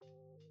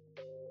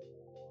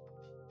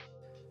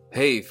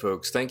Hey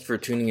folks, thank you for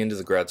tuning into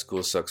the Grad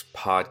School Sucks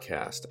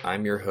podcast.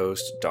 I'm your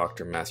host,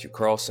 Dr. Matthew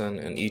Carlson,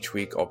 and each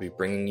week I'll be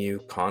bringing you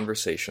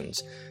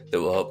conversations that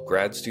will help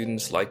grad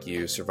students like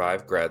you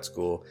survive grad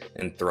school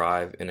and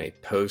thrive in a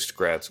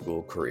post-grad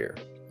school career.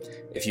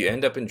 If you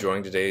end up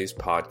enjoying today's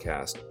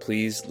podcast,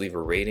 please leave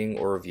a rating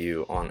or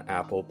review on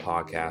Apple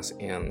Podcasts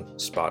and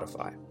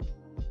Spotify.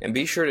 And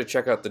be sure to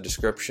check out the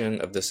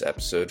description of this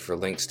episode for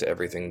links to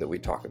everything that we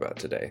talk about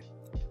today.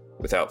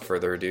 Without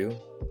further ado,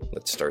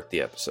 let's start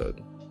the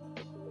episode.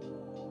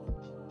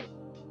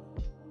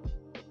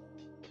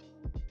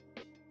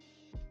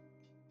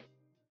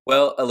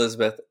 Well,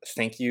 Elizabeth,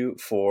 thank you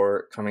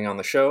for coming on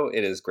the show.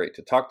 It is great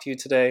to talk to you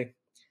today.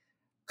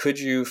 Could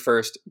you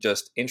first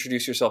just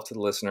introduce yourself to the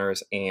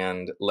listeners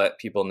and let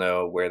people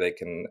know where they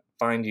can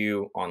find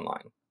you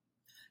online?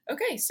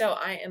 Okay, so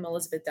I am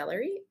Elizabeth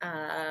Delery.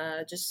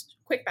 Just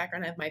quick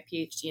background, I have my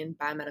PhD in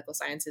biomedical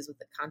sciences with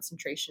a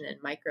concentration in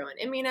micro and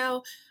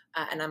immuno,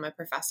 and I'm a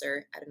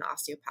professor at an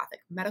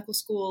osteopathic medical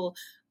school,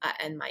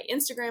 and my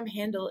Instagram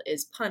handle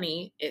is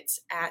punny. It's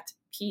at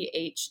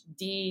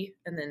PhD,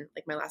 and then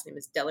like my last name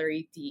is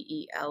Delery,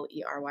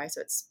 Delery,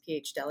 so it's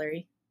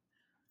PhDelery.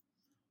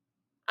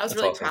 I was That's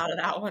really awesome. proud of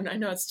that one. I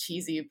know it's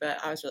cheesy, but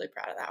I was really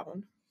proud of that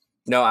one.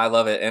 No, I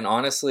love it. And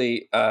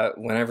honestly,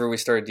 whenever we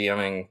started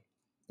DMing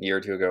a year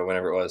or two ago,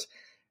 whenever it was,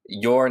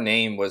 your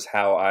name was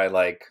how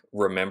I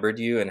remembered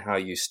you and how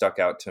you stuck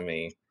out to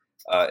me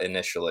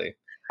initially.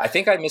 I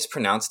think I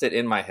mispronounced it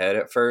in my head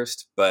at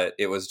first, but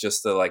it was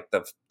just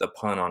the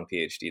pun on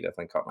PhD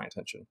definitely caught my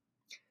attention.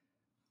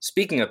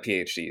 Speaking of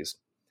PhDs,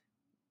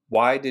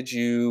 why did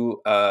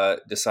you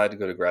decide to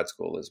go to grad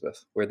school,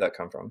 Elizabeth? Where'd that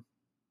come from?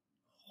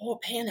 Oh,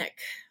 panic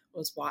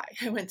was why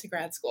I went to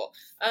grad school.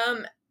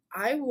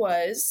 I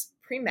was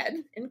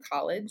pre-med in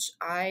college.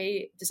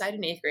 I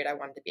decided in 8th grade I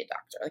wanted to be a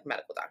doctor, like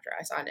medical doctor.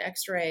 I saw an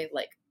x-ray,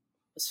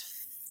 was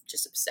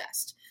just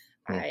obsessed.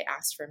 I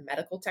asked for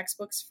medical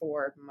textbooks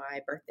for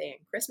my birthday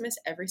and Christmas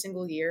every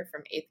single year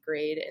from 8th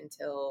grade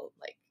until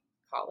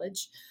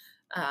college.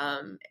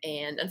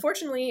 And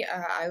unfortunately,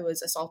 I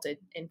was assaulted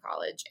in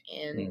college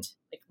and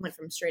went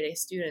from straight A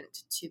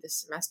student to the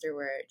semester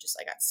where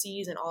I got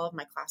C's in all of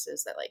my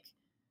classes that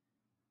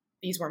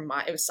these were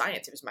it was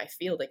science. It was my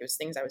field. It was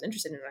things I was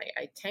interested in. And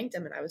I tanked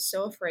them and I was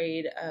so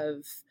afraid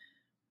of,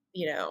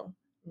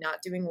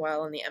 not doing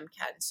well in the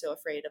MCAT and so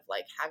afraid of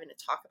having to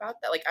talk about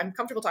that. I'm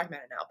comfortable talking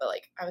about it now, but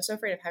I was so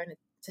afraid of having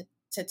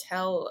to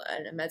tell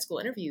a med school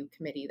interview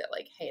committee that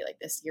hey,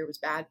 this year was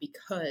bad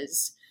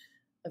because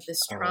of this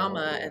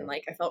trauma. And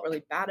I felt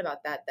really bad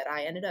about that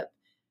I ended up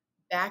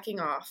backing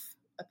off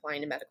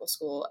applying to medical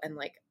school. And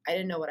I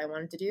didn't know what I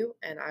wanted to do.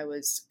 And I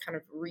was kind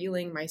of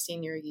reeling my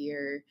senior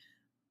year.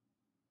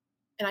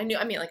 And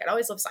I'd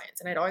always loved science,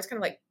 and I'd always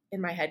kind of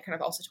in my head kind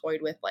of also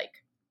toyed with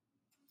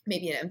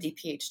maybe an MD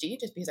PhD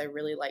just because I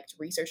really liked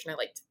research and I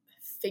liked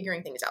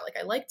figuring things out.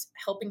 I liked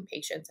helping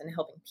patients and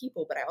helping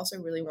people, but I also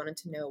really wanted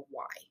to know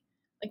why.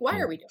 Why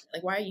are we doing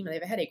it? Why, they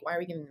have a headache. Why are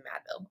we giving them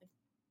Advil?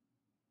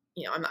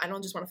 I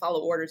don't just want to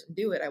follow orders and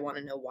do it. I want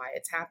to know why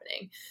it's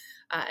happening.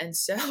 And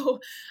so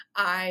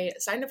I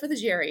signed up for the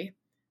GRE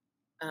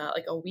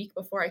a week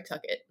before I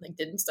took it,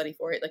 didn't study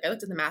for it. I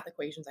looked at the math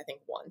equations, I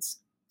think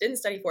once, didn't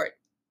study for it,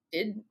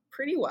 did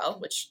pretty well,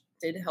 which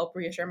did help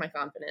reassure my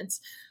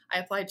confidence. I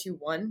applied to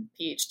one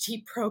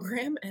PhD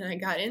program and I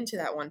got into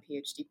that one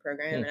PhD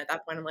program. And at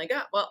that point I'm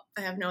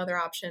I have no other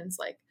options.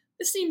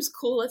 This seems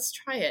cool. Let's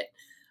try it.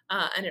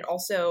 And it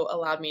also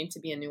allowed me to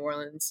be in New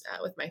Orleans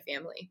with my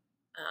family.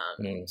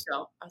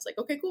 So I was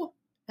okay, cool.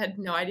 Had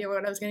no idea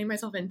what I was getting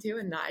myself into.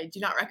 And I do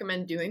not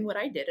recommend doing what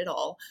I did at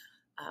all.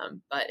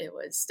 But it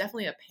was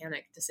definitely a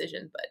panic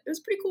decision, but it was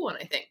a pretty cool one,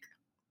 I think.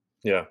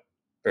 Yeah.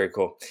 Very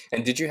cool.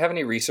 And did you have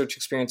any research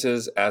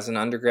experiences as an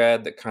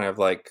undergrad that kind of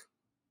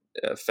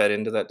fed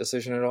into that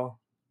decision at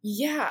all?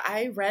 Yeah,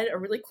 I read a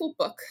really cool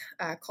book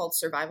called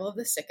Survival of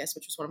the Sickest,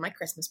 which was one of my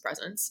Christmas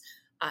presents.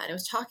 And it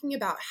was talking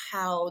about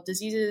how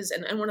diseases,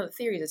 and one of the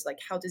theories is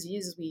how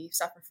diseases we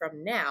suffer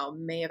from now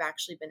may have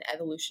actually been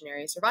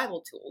evolutionary survival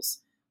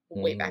tools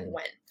way back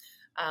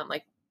when.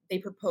 They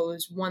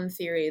proposed one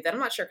theory that I'm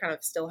not sure kind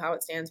of still how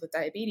it stands with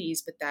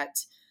diabetes, but that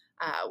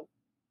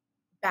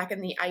back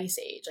in the ice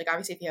age,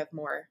 obviously if you have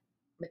more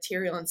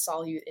material and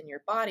solute in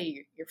your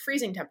body, your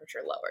freezing temperature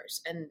lowers.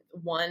 And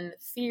one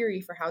theory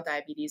for how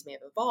diabetes may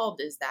have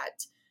evolved is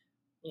that,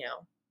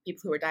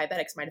 people who are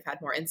diabetics might have had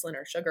more insulin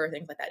or sugar or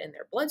things like that in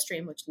their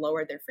bloodstream, which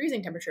lowered their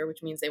freezing temperature,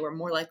 which means they were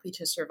more likely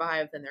to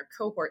survive than their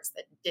cohorts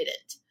that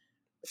didn't,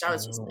 which I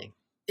was just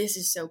this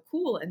is so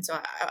cool. And so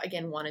I,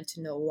 again, wanted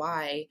to know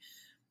why.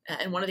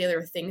 And one of the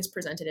other things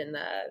presented in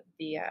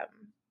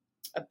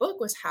a book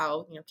was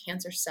how,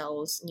 cancer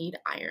cells need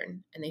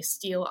iron and they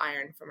steal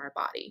iron from our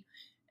body.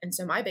 And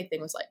so my big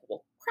thing was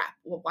well, crap,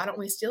 why don't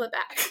we steal it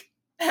back?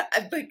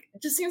 It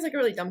just seems like a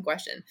really dumb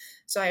question.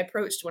 So I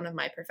approached one of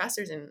my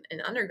professors in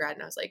undergrad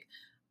and I was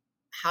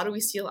how do we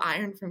steal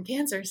iron from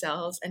cancer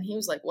cells? And he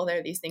was well, there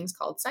are these things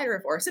called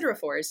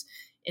siderophores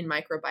in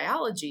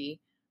microbiology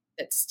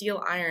that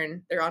steal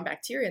iron. They're on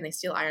bacteria and they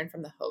steal iron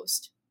from the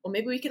host. well,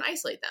 maybe we can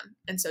isolate them.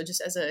 And so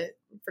just as a,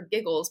 for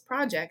giggles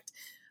project,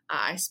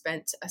 I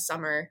spent a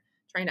summer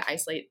trying to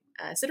isolate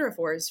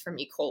siderophores from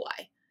E.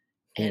 coli.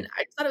 And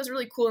I just thought it was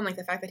really cool. And like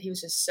the fact that he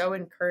was just so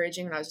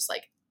encouraging. And I was just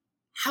like,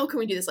 how can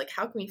we do this? Like,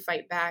 how can we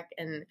fight back?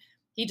 And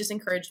he just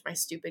encouraged my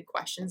stupid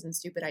questions and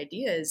stupid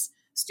ideas.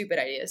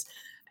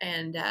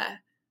 And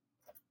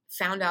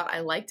found out I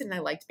liked it. And I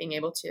liked being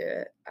able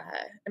to,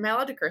 am I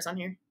allowed to curse on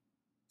here?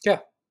 Yeah.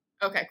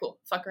 Okay, cool.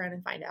 Fuck around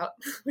and find out,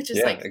 which is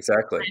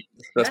exactly.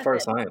 That's part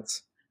of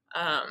science.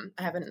 I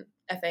have an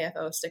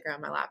FAFO sticker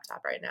on my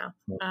laptop right now.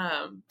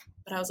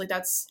 But I was like,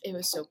 it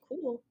was so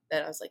cool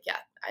that I was like, yeah,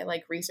 I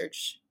like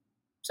research.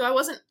 So I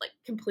wasn't like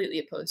completely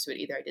opposed to it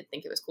either. I did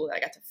think it was cool that I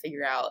got to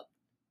figure out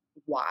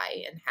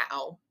why and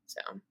how. So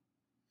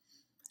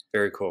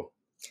very cool.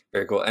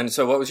 Very cool. And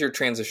so what was your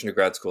transition to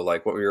grad school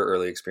like? What were your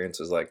early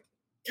experiences like?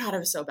 God, it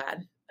was so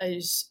bad.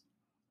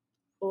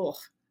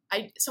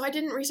 So I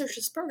didn't research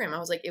this program. I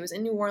was like, it was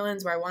in New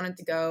Orleans where I wanted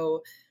to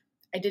go.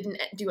 I didn't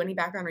do any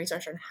background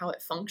research on how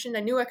it functioned.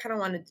 I knew I kind of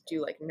wanted to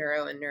do like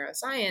neuro and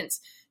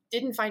neuroscience.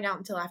 Didn't find out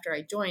until after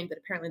I joined that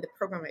apparently the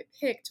program I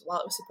picked,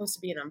 while it was supposed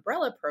to be an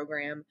umbrella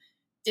program,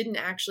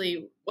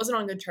 wasn't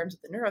on good terms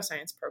with the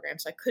neuroscience program.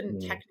 So I couldn't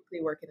technically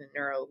work in a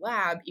neuro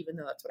lab, even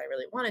though that's what I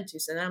really wanted to.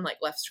 So then I'm like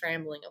left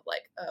scrambling of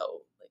like,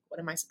 oh, like what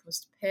am I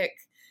supposed to pick?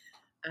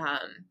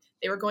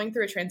 They were going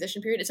through a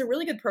transition period. It's a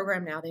really good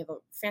program now. They have a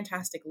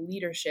fantastic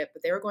leadership,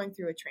 but they were going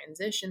through a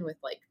transition with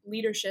like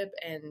leadership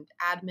and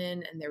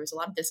admin. And there was a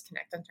lot of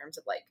disconnect in terms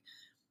of like,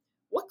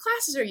 what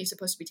classes are you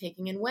supposed to be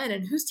taking and when,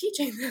 and who's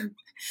teaching them?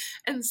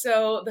 And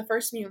so the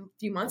first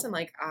few months, I'm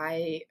like,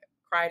 I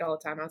cried all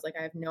the time. I was like,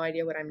 I have no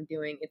idea what I'm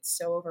doing. It's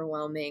so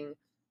overwhelming.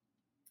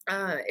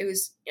 It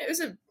was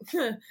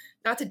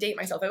not to date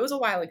myself. It was a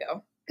while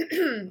ago.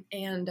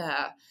 And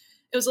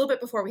it was a little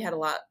bit before we had a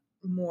lot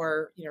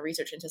more,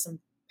 research into some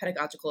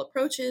pedagogical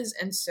approaches.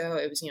 And so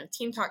it was,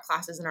 team talk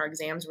classes, and our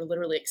exams were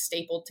literally like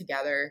stapled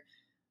together.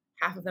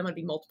 Half of them would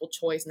be multiple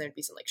choice, and there'd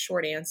be some like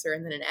short answer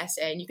and then an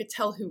essay. And you could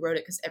tell who wrote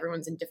it because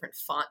everyone's in different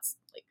fonts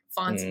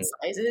and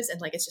sizes.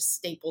 And like, it's just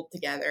stapled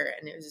together.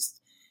 And it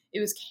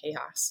was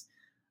chaos.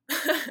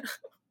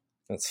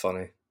 That's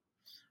funny.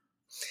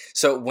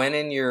 So when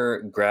in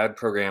your grad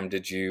program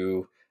did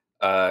you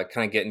kind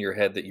of get in your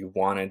head that you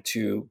wanted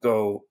to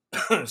go,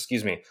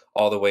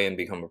 all the way and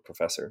become a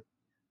professor?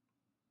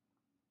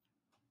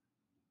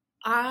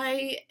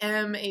 I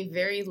am a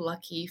very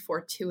lucky,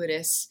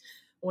 fortuitous,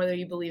 whether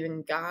you believe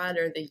in God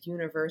or the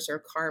universe or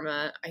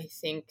karma, I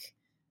think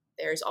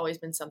there's always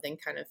been something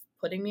kind of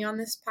putting me on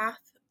this path.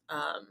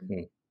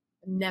 I'd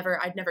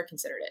never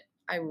considered it.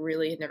 I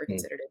really had never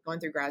considered it. Going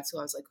through grad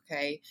school, I was like,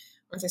 okay,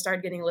 once I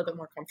started getting a little bit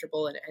more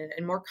comfortable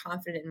and more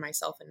confident in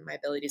myself and my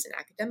abilities in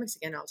academics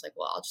again, I was like,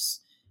 well, I'll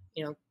just,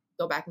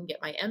 go back and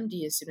get my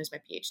MD as soon as my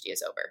PhD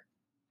is over.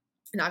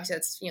 And obviously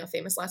that's,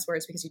 famous last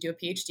words because you do a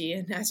PhD.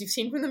 And as you've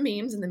seen from the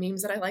memes and the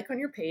memes that I like on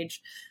your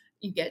page,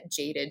 you get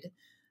jaded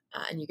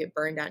and you get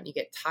burned out and you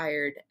get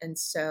tired. And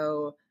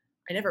so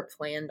I never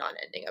planned on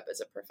ending up as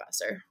a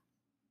professor.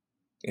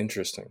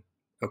 Interesting.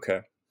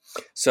 Okay.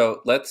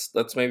 So let's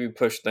maybe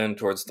push then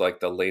towards like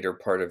the later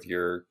part of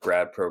your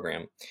grad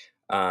program.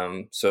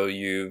 So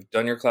you've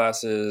done your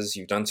classes,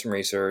 you've done some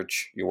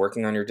research, you're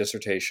working on your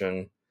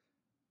dissertation.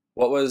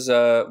 What was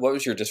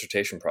your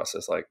dissertation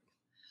process like?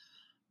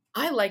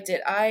 I liked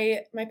it.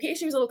 My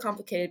PhD was a little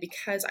complicated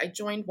because I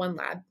joined one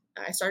lab.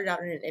 I started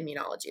out in an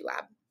immunology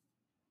lab,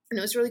 and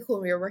it was really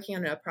cool. We were working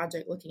on a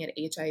project looking at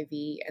HIV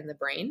and the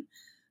brain.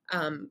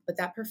 But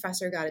that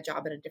professor got a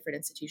job at a different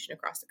institution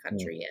across the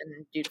country,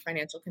 and due to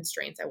financial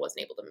constraints, I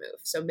wasn't able to move.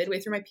 So midway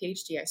through my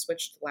PhD, I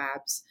switched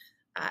labs,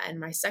 and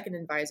my second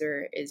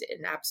advisor is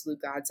an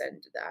absolute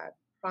godsend,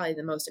 probably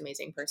the most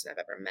amazing person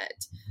I've ever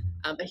met.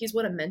 But he's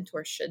what a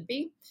mentor should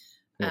be.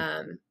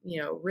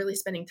 Really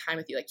spending time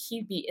with you. Like,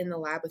 he'd be in the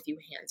lab with you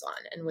hands-on,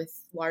 and with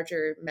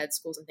larger med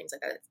schools and things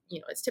like that,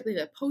 it's typically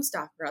a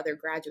postdoc or other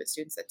graduate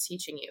students that's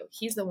teaching you.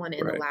 He's the one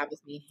in the lab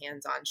with me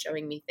hands-on,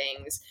 showing me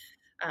things.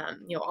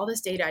 All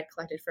this data I'd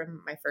collected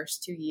from my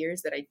first 2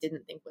 years that I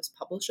didn't think was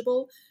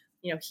publishable,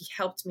 he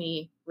helped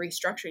me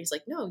restructure. He's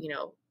like, no,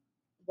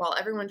 while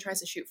everyone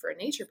tries to shoot for a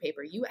Nature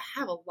paper, you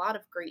have a lot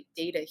of great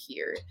data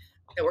here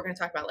that we're going to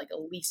talk about, like a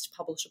least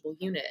publishable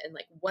unit and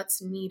like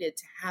what's needed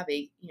to have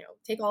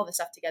take all this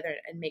stuff together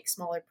and make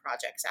smaller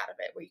projects out of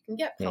it where you can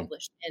get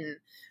published in,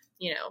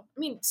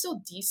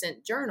 still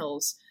decent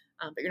journals,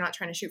 but you're not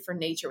trying to shoot for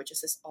Nature, which is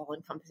this all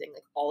encompassing,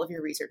 like all of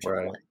your research in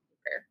one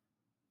paper.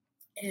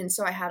 And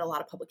so I had a lot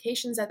of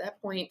publications at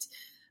that point,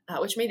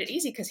 which made it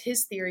easy because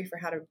his theory for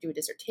how to do a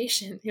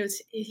dissertation,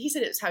 he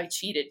said it was how he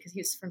cheated because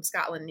he was from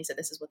Scotland. And he said,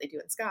 this is what they do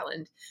in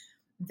Scotland,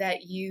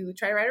 that you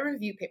try to write a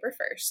review paper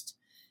first.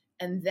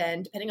 And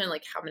then depending on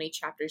like how many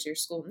chapters your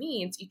school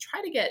needs, you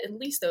try to get at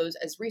least those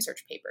as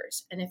research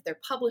papers. And if they're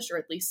published or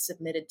at least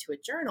submitted to a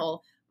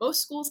journal,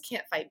 most schools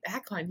can't fight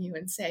back on you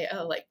and say,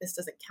 oh, like this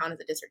doesn't count as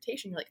a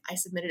dissertation. You're like, I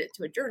submitted it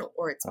to a journal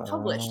or it's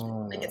published.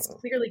 Like, it's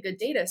clearly good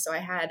data. So I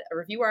had a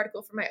review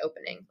article for my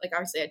opening. Like,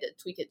 obviously I did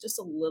tweak it just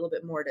a little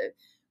bit more to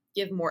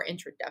give more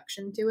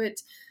introduction to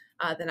it.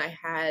 Then I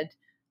had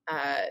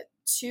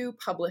 2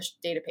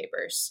 published data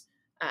papers,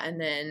 and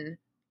then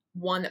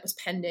one that was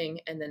pending,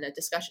 and then a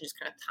discussion just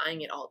kind of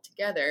tying it all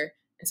together.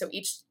 And so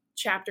each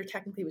chapter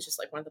technically was just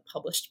like one of the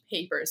published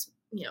papers,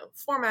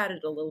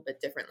 formatted a little bit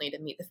differently to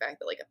meet the fact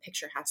that like a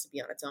picture has to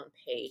be on its own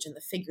page and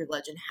the figure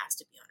legend has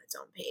to be on its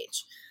own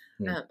page.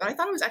 But I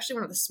thought it was actually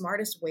one of the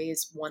smartest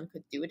ways one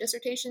could do a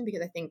dissertation,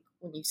 because I think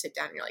when you sit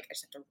down and you're like, I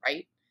just have to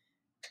write,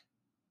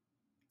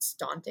 it's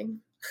daunting.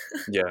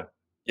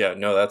 Yeah,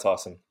 no, that's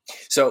awesome.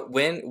 So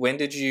when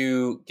did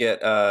you get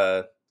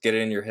it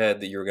in your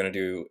head that you were going to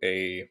do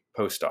a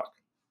postdoc?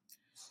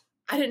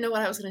 I didn't know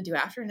what I was going to do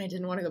after, and I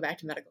didn't want to go back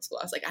to medical school.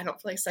 I was like, I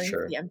don't feel like studying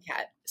for the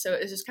MCAT. So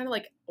it was just kind of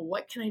like,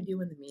 what can I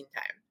do in the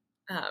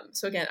meantime?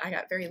 So again, I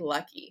got very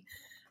lucky.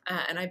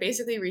 And I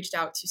basically reached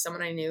out to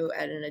someone I knew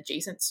at an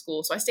adjacent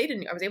school. So I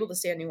was able to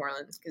stay in New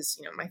Orleans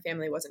because, my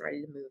family wasn't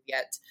ready to move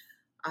yet.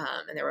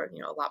 And there were,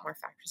 a lot more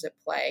factors at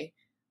play.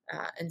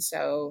 And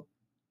so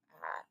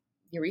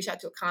you reach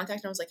out to a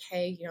contact, and I was like,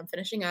 hey, I'm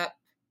finishing up.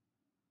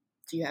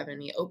 Do you have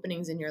any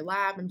openings in your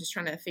lab? I'm just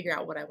trying to figure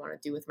out what I want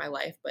to do with my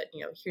life, but,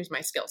 here's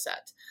my skill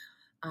set.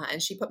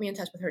 And she put me in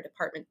touch with her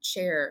department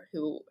chair,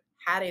 who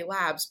had a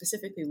lab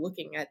specifically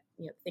looking at,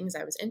 things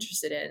I was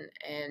interested in.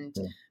 And,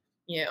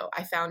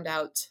 I found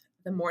out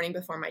the morning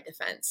before my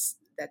defense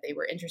that they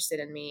were interested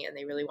in me and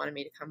they really wanted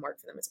me to come work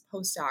for them as a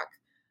postdoc.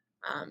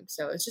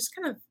 So it's just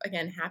kind of,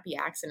 again, happy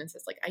accidents.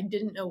 It's like, I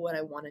didn't know what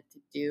I wanted to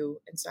do.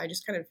 And so I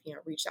just kind of,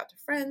 reached out to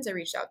friends. I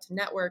reached out to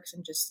networks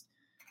and just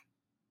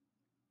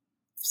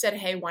said,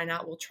 hey, why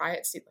not? We'll try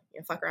it, see,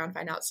 fuck around,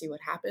 find out, see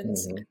what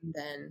happens, and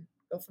then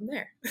go from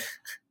there.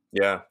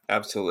 Yeah,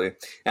 absolutely.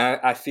 And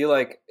I feel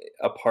like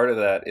a part of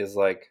that is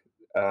like,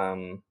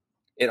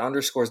 it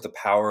underscores the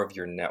power of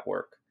your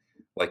network,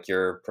 like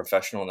your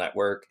professional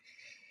network,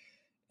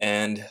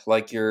 and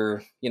like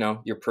your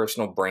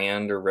personal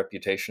brand or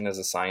reputation as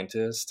a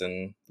scientist.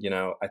 And,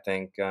 I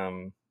think,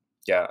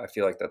 I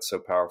feel like that's so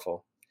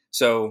powerful.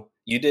 So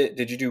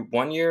did you do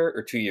 1 year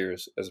or 2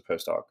 years as a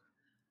postdoc?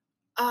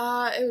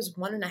 It was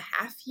 1.5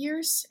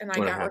 years, and I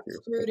got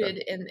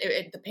recruited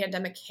the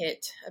pandemic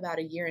hit about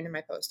a year into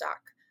my postdoc.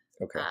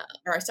 Okay.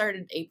 Or I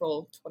started in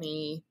April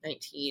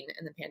 2019,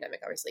 and the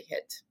pandemic obviously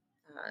hit,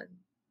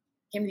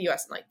 came to the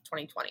US in like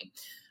 2020.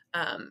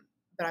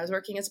 But I was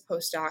working as a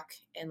postdoc,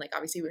 and like,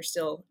 obviously we were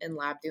still in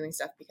lab doing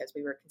stuff because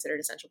we were considered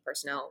essential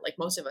personnel. Like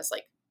most of us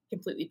like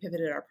completely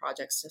pivoted our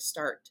projects to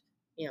start,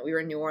 we were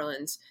in New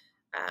Orleans,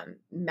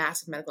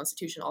 massive medical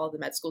institution. All of the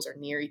med schools are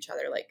near each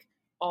other. Like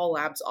all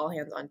labs, all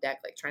hands on deck,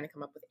 like trying to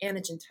come up with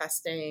antigen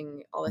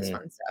testing, all this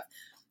fun stuff.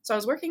 So I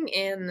was working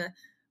in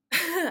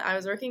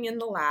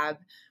the lab,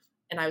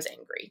 and I was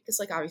angry because,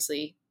 like,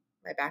 obviously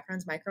my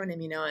background's micro and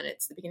immuno, and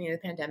it's the beginning of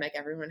the pandemic.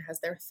 Everyone has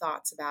their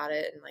thoughts about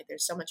it, and like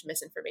there's so much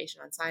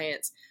misinformation on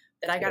science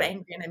that I got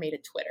angry, and I made a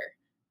Twitter,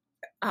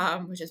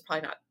 which is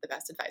probably not the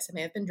best advice. I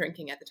may have been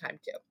drinking at the time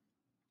too,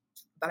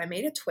 but I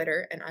made a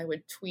Twitter, and I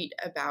would tweet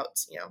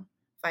about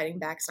fighting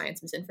back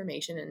science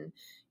misinformation, and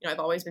I've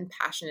always been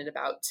passionate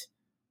about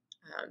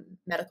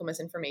medical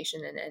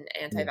misinformation and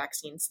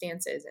anti-vaccine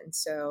stances. And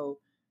so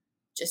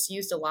just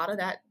used a lot of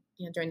that,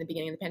 during the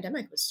beginning of the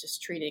pandemic, was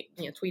just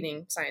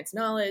tweeting science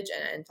knowledge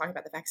and talking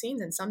about the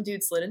vaccines. And some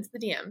dude slid into the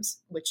DMs,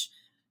 which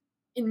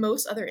in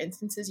most other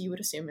instances you would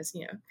assume is,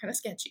 kind of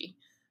sketchy.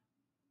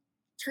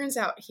 Turns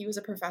out he was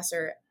a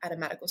professor at a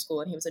medical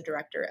school, and he was a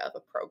director of a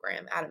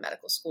program at a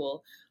medical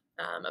school,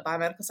 a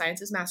biomedical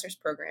sciences master's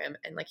program.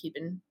 And like, he'd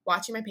been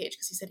watching my page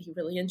because he said he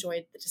really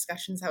enjoyed the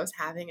discussions I was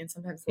having, and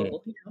sometimes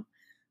little,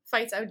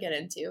 fights I would get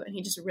into, and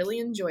he just really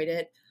enjoyed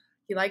it.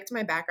 He liked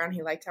my background.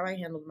 He liked how I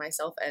handled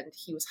myself, and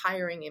he was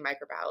hiring a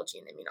microbiology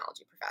and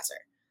immunology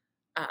professor.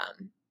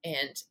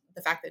 And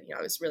the fact that,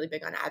 I was really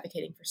big on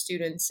advocating for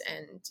students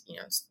and,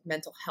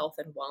 mental health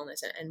and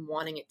wellness, and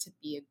wanting it to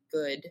be a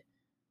good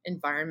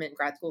environment.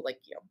 Grad school,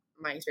 like,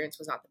 my experience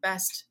was not the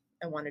best.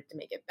 I wanted to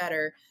make it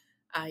better.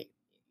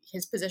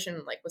 His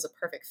position like was a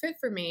perfect fit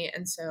for me.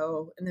 And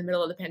so in the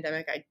middle of the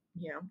pandemic, I,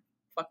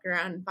 fucked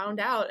around and found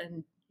out,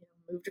 and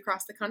moved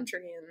across the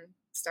country and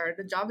started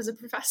a job as a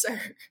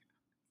professor.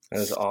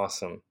 That is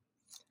awesome.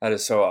 That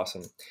is so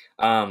awesome.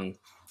 Sorry,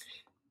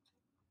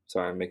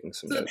 I'm making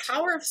some notes. The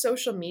power of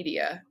social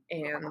media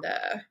and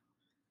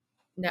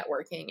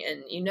networking,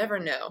 and you never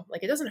know.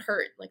 Like, it doesn't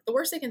hurt. Like, the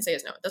worst they can say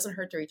is no. It doesn't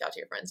hurt to reach out to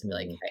your friends and be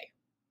like, hey,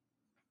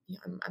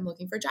 I'm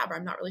looking for a job, or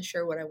I'm not really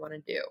sure what I want to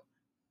do.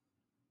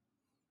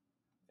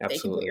 Absolutely.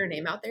 They can put your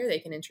name out there. They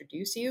can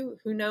introduce you.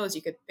 Who knows?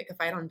 You could pick a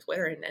fight on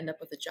Twitter and end up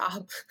with a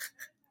job.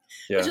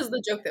 Which is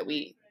the joke that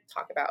we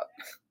talk about.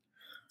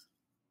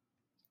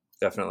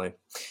 Definitely.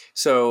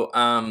 So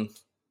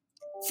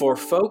for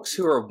folks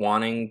who are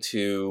wanting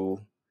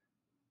to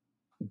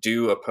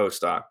do a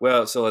postdoc,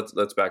 so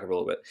let's back up a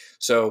little bit.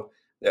 So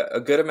a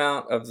good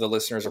amount of the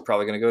listeners are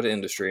probably going to go to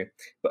industry,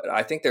 but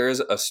I think there is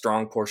a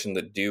strong portion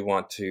that do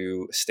want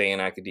to stay in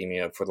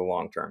academia for the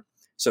long term.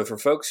 So for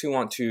folks who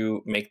want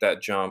to make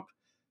that jump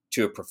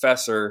to a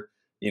professor,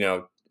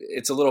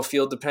 it's a little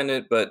field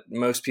dependent, but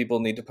most people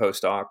need to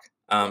postdoc.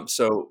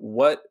 So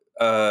what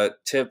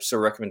tips or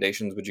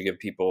recommendations would you give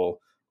people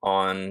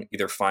on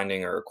either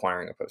finding or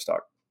acquiring a postdoc?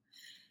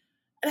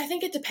 And I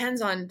think it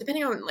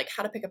depending on like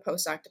how to pick a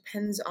postdoc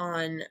depends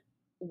on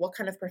what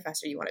kind of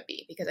professor you want to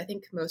be, because I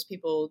think most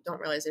people don't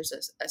realize there's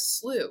a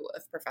slew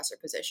of professor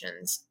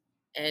positions,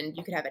 and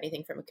you could have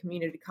anything from a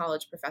community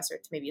college professor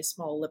to maybe a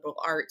small liberal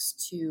arts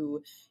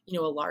to, a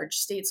large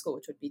state school,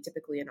 which would be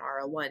typically an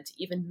R01, to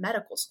even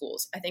medical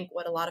schools. I think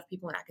what a lot of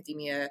people in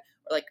academia or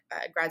like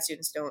grad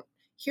students don't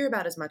hear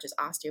about as much as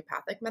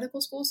osteopathic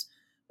medical schools,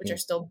 which are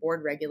still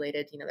board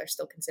regulated. They're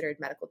still considered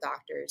medical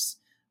doctors.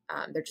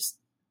 They're just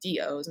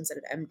DOs instead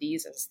of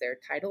MDs as their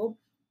title.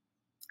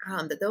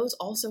 That those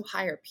also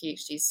hire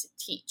PhDs to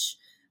teach.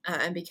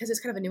 And because it's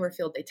kind of a newer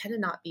field, they tend to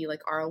not be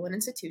like R01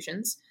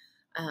 institutions.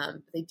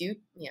 They do,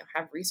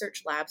 have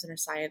research labs and are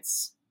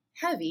science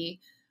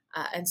heavy.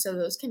 And so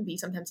those can be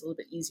sometimes a little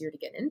bit easier to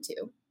get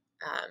into.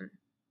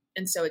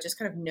 And so it just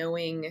kind of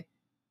knowing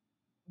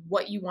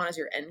what you want as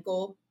your end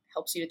goal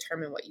helps you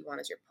determine what you want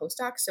as your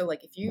postdoc. So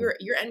like if your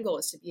end goal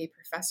is to be a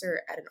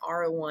professor at an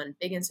R01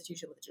 big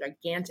institution with a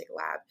gigantic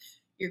lab,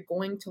 you're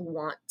going to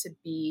want to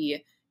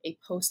be a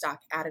postdoc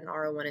at an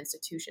R01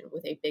 institution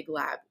with a big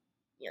lab,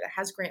 that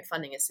has grant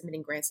funding, is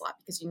submitting grants a lot,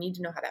 because you need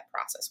to know how that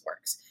process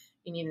works.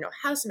 You need to know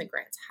how to submit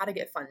grants, how to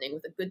get funding.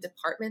 With a good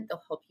department,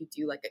 they'll help you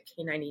do like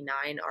a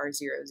K99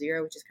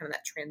 R00, which is kind of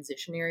that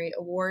transitionary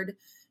award,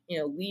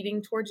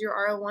 leading towards your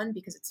R01,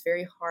 because it's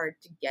very hard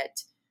to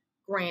get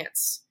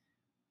grants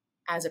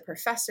as a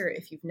professor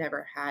if you've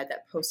never had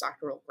that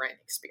postdoctoral grant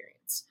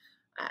experience.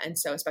 And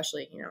so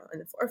especially,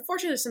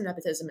 unfortunately there's some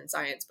nepotism in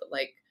science, but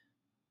like,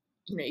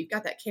 you've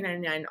got that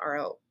K99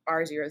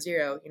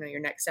 R00, your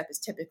next step is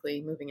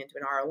typically moving into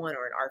an R01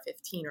 or an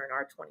R15 or an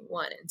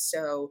R21. And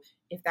so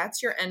if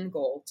that's your end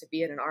goal, to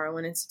be at an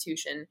R01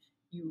 institution,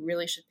 you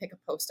really should pick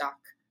a postdoc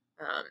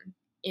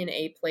in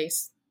a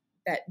place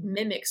that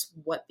mimics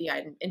what the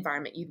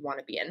environment you'd want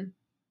to be in,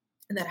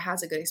 and that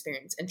has a good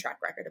experience and track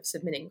record of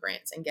submitting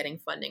grants and getting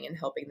funding and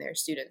helping their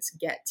students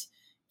get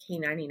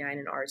K99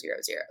 and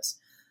R00s.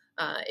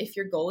 If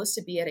your goal is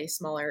to be at a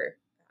smaller,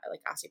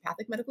 like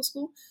osteopathic medical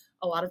school,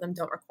 a lot of them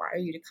don't require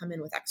you to come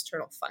in with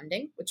external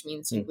funding, which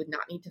means you would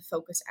not need to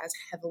focus as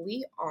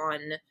heavily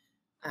on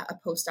a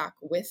postdoc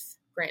with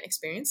grant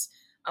experience.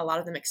 A lot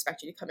of them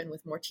expect you to come in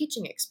with more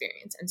teaching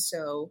experience. And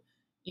so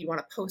you want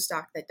a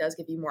postdoc that does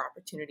give you more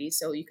opportunities.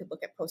 So you could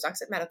look at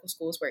postdocs at medical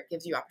schools where it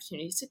gives you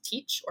opportunities to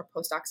teach, or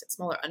postdocs at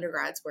smaller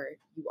undergrads where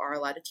you are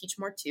allowed to teach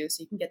more too.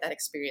 So you can get that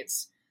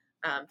experience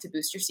to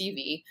boost your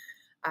CV.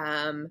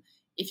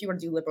 If you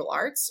want to do liberal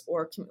arts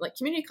or like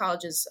community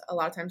colleges, a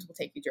lot of times will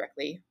take you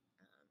directly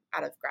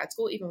out of grad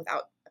school, even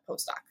without a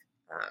postdoc.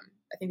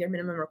 I think their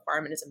minimum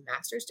requirement is a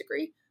master's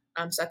degree.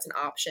 So that's an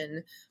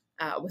option.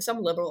 With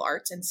some liberal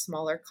arts and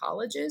smaller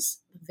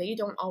colleges, they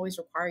don't always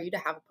require you to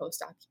have a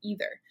postdoc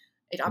either.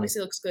 It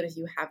obviously looks good if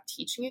you have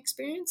teaching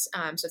experience.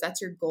 So if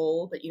that's your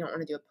goal, but you don't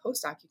want to do a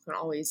postdoc, you can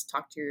always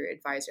talk to your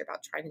advisor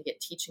about trying to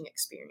get teaching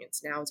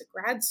experience now as a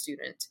grad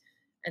student,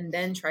 and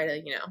then try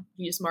to,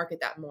 you just market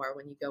that more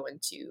when you go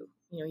into,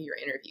 your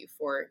interview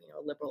for,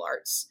 liberal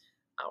arts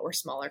or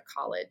smaller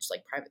college,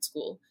 like private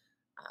school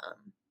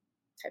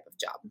type of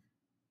job.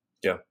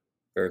 Yeah,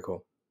 very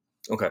cool.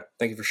 Okay,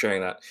 thank you for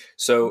sharing that.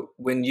 So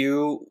when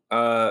you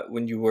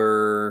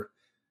were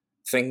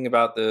thinking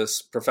about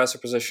this professor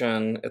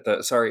position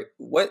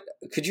what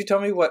could you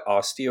tell me what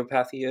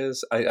osteopathy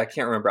is? I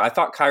can't remember. I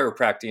thought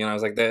chiropractic, and I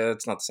was like,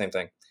 that's not the same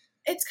thing.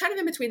 It's kind of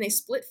in between. They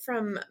split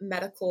from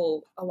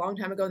medical a long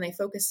time ago, and they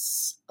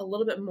focus a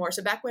little bit more.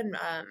 So back when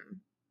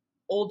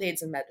old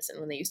days of medicine,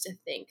 when they used to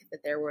think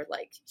that there were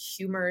like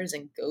humors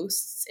and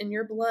ghosts in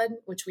your blood,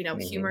 which we know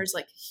humors,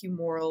 like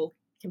humoral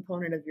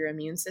component of your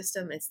immune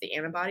system, it's the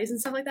antibodies and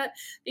stuff like that.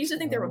 They used to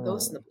think there were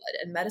ghosts in the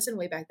blood, and medicine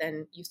way back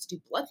then used to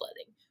do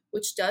bloodletting,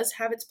 which does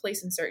have its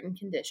place in certain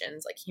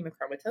conditions like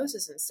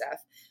hemochromatosis and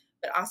stuff.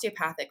 But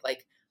osteopathic,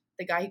 like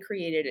the guy who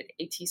created it,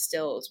 A.T.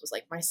 Stills, was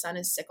like, my son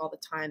is sick all the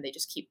time. They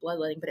just keep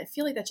bloodletting, but I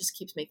feel like that just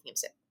keeps making him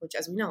sick, which,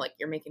 as we know, like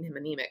you're making him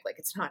anemic. Like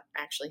it's not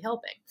actually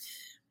helping.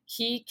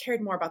 He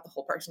cared more about the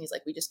whole person. He's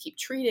like, we just keep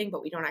treating,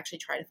 but we don't actually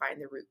try to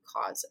find the root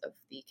cause of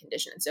the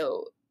condition. And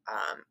so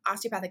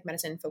osteopathic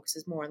medicine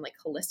focuses more on like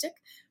holistic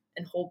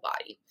and whole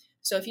body.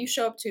 So if you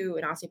show up to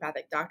an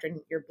osteopathic doctor and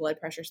your blood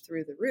pressure's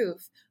through the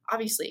roof,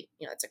 obviously,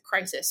 it's a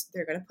crisis.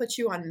 They're going to put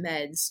you on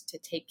meds to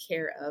take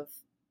care of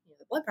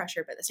the blood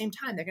pressure, but at the same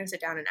time, they're going to sit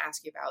down and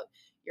ask you about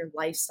your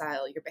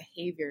lifestyle, your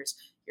behaviors,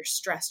 your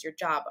stress, your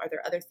job. Are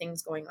there other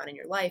things going on in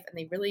your life? And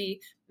they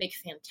really make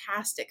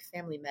fantastic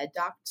family med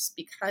docs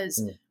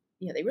because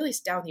they really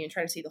sit down with you and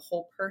try to see the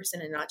whole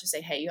person and not just say,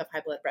 hey, you have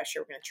high blood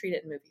pressure, we're going to treat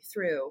it and move you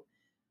through.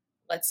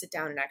 Let's sit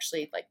down and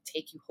actually like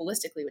take you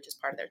holistically, which is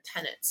part of their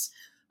tenets.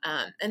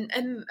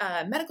 And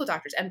medical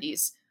doctors,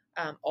 MDs,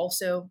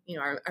 also,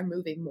 are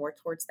moving more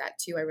towards that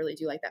too. I really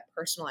do like that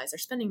personalized. They're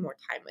spending more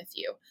time with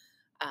you.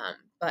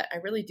 But I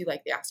really do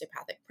like the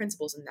osteopathic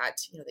principles in that,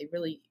 they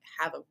really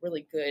have a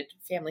really good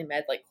family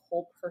med, like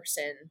whole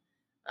person,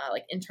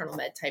 like internal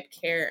med type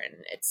care.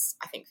 And it's,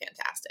 I think,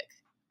 fantastic.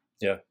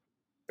 Yeah.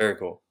 Very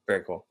cool.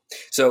 Very cool.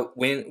 So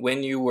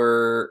when you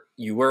were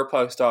a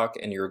postdoc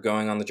and you were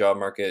going on the job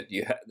market,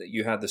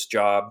 you had this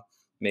job,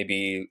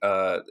 maybe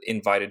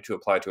invited to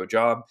apply to a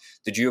job.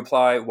 Did you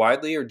apply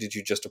widely, or did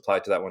you just apply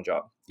to that one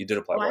job? You did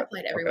apply Well, I widely.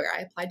 applied Okay. everywhere.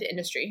 I applied to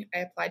industry. I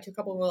applied to a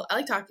couple of, I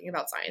like talking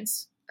about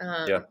science.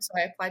 Yeah. So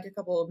I applied to a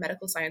couple of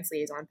medical science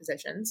liaison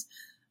positions.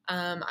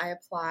 I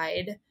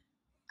applied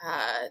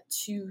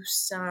to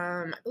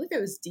some, I believe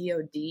it was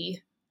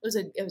DOD.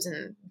 It was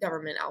a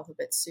government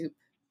alphabet soup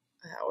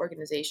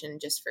organization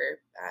just for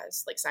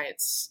like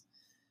science.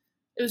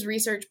 It was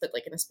research, but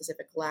like in a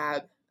specific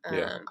lab.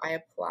 Yeah. I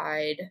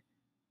applied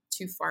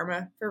to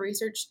pharma for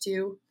research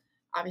too.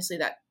 Obviously,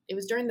 that it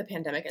was during the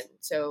pandemic, and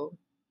so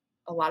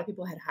a lot of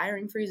people had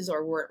hiring freezes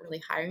or weren't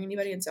really hiring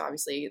anybody, and so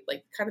obviously,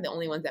 like kind of the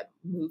only one that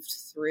moved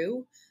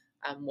through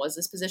was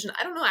this position.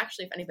 I don't know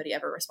actually if anybody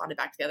ever responded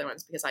back to the other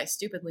ones because I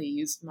stupidly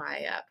used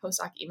my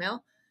postdoc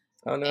email.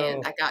 Oh And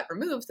no. that got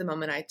removed the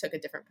moment I took a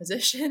different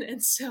position.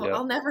 And so Yeah.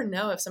 I'll never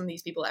know if some of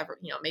these people ever,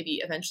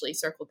 maybe eventually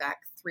circled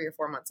back 3 or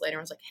 4 months later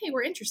and was like, hey,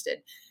 we're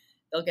interested.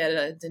 They'll get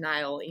a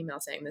denial email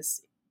saying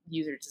this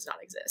user does not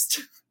exist.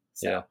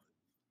 So Yeah.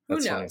 who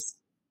That's knows? funny.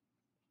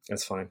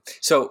 That's funny.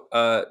 So,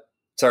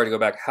 sorry to go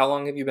back. How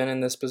long have you been in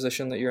this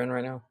position that you're in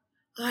right now?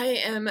 I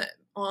am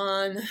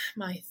on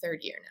my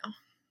 3rd year now.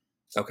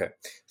 Okay.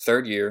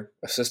 3rd year,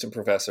 assistant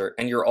professor.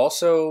 And you're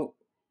also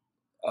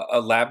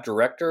a lab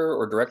director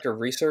or director of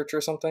research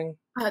or something?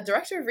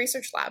 Director of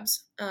research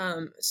labs.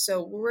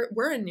 So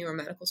we're a newer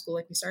medical school.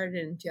 Like we started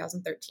in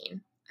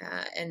 2013.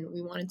 And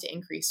we wanted to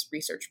increase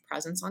research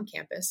presence on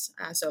campus.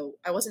 So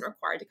I wasn't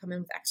required to come in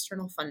with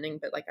external funding,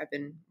 but like I've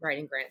been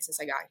writing grants since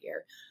I got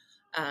here.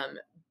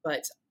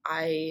 But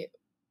I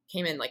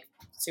came in like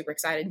super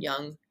excited,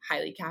 young,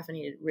 highly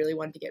caffeinated, really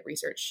wanted to get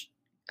research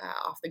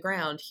off the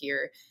ground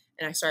here.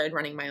 And I started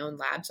running my own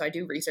lab. So I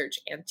do research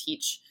and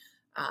teach.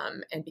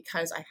 And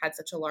because I had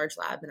such a large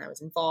lab and I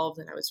was involved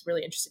and I was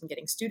really interested in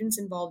getting students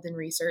involved in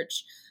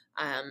research,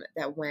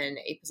 that when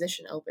a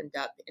position opened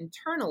up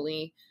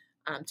internally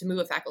to move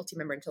a faculty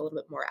member into a little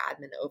bit more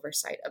admin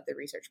oversight of the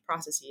research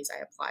processes,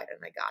 I applied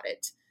and I got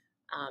it.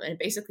 And it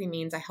basically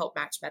means I help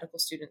match medical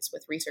students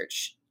with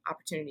research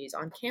opportunities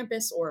on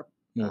campus or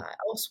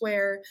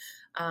elsewhere.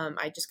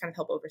 I just kind of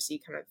help oversee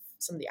kind of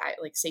some of the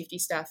like safety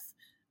stuff,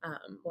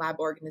 lab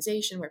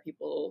organization where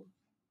people,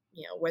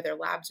 where their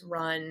labs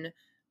run.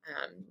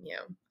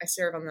 I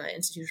serve on the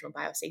institutional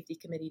biosafety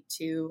committee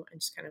too,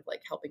 and just kind of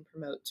like helping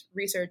promote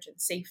research and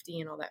safety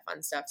and all that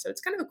fun stuff. So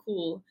it's kind of a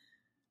cool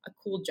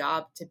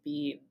job to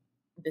be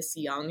this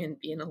young and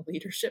be in a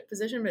leadership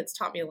position, but it's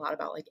taught me a lot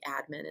about like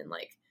admin and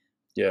like,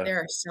 there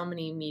are so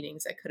many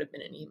meetings that could have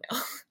been an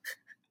email.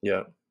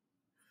 Yeah.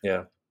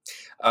 Yeah.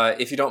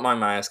 If you don't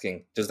mind my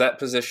asking, does that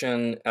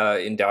position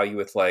endow you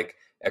with like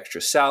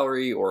extra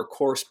salary or a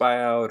course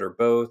buyout or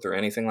both or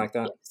anything like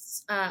that?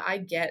 Yes, I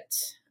get,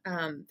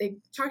 they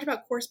talked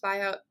about course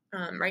buyout.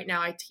 Right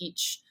now I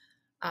teach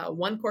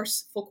one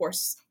course, full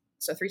course,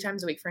 so 3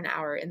 times a week for an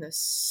hour in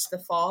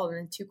the fall, and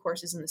then 2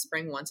 courses in the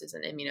spring. Once is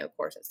an immuno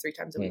course, that's 3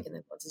 times a week, and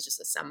then once is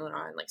just a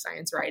seminar on like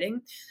science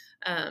writing.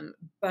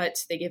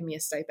 But they give me a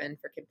stipend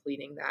for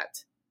completing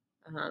that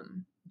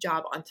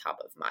job on top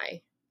of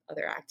my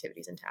other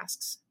activities and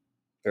tasks.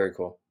 Very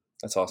cool.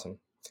 That's awesome.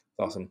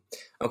 Awesome.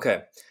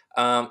 Okay.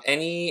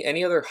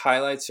 Any other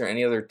highlights or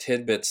any other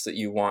tidbits that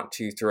you want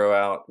to throw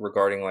out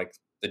regarding like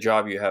the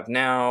job you have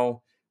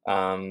now?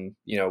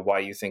 Why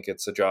you think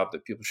it's a job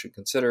that people should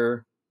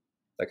consider,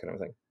 that kind of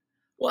thing.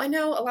 Well, I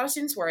know a lot of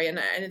students worry, and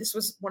this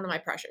was one of my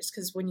pressures,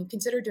 because when you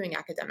consider doing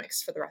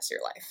academics for the rest of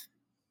your life,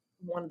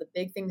 one of the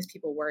big things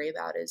people worry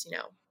about is,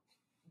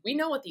 we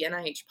know what the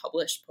NIH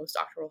published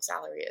postdoctoral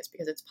salary is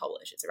because it's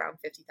published. It's around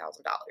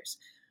 $50,000.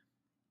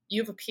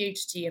 You have a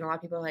PhD, and a lot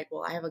of people are like,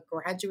 well, I have a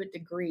graduate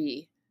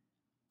degree.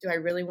 Do I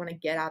really want to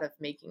get out of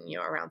making,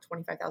 around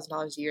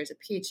 $25,000 a year as a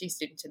PhD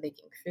student to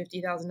making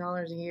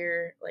 $50,000 a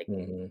year? Like,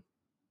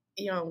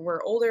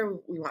 we're older,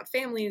 we want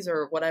families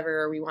or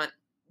whatever, we want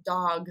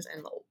dogs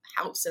and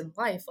a house and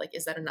life. Like,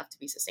 is that enough to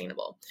be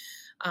sustainable?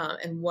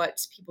 And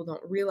what people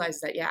don't realize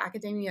is that,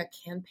 academia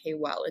can pay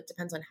well. It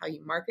depends on how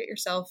you market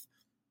yourself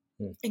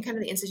and kind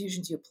of the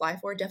institutions you apply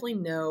for. Definitely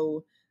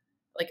know,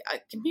 like, a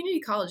community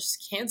college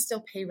can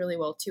still pay really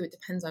well too. It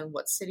depends on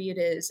what city it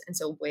is. And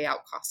so weigh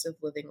out cost of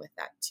living with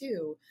that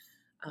too.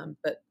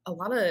 But a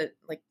lot of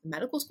like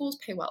medical schools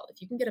pay well.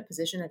 If you can get a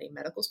position at a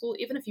medical school,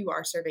 even if you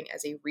are serving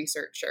as a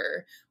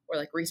researcher or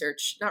like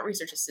not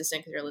research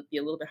assistant, because you'll be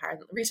a little bit higher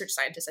than research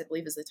scientist, I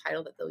believe is the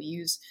title that they'll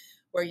use,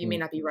 where you may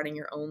not be running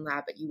your own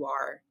lab, but you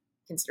are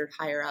considered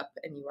higher up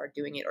and you are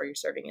doing it, or you're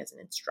serving as an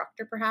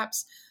instructor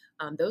perhaps.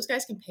 Those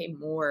guys can pay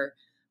more,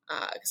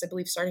 because I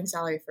believe starting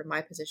salary for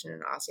my position in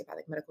an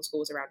osteopathic medical school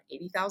was around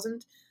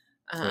 $80,000.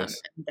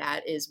 Nice. And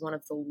that is one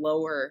of the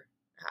lower,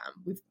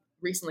 we've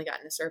recently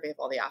gotten a survey of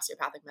all the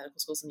osteopathic medical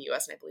schools in the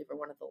US, and I believe we're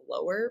one of the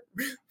lower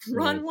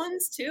run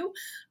ones too,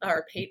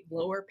 or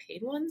lower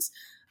paid ones.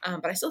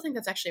 But I still think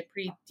that's actually a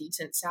pretty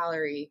decent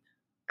salary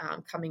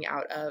coming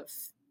out of,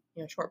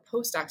 short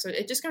postdoc. So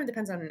it just kind of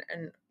depends on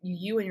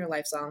you and your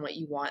lifestyle and what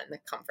you want and the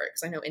comfort.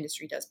 Because I know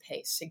industry does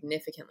pay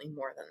significantly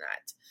more than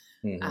that.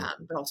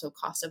 But also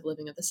cost of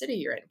living of the city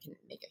you're in can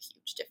make a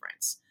huge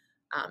difference.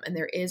 And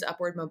there is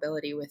upward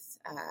mobility with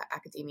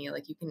academia.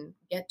 Like you can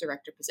get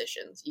director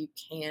positions. You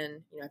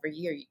can, every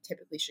year you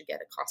typically should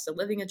get a cost of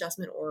living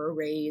adjustment or a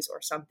raise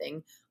or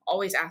something.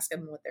 Always ask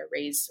them what their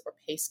raise or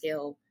pay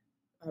scale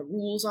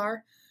rules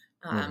are,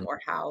 or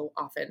how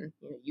often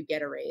you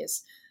get a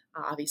raise.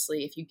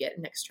 Obviously, if you get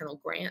an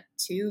external grant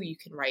too, you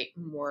can write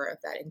more of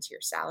that into your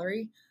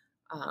salary.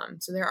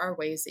 So there are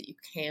ways that you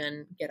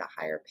can get a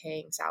higher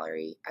paying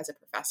salary as a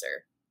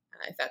professor,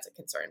 if that's a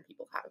concern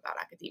people have about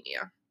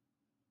academia.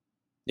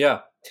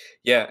 Yeah.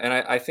 And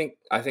I think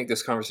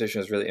this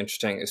conversation is really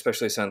interesting,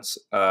 especially since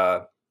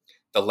the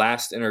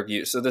last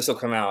interview. So this will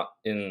come out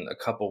in a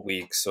couple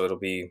weeks. So there'll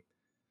be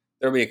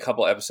a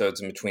couple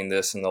episodes in between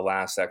this and the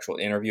last actual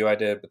interview I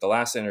did. But the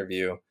last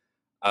interview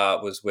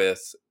was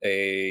with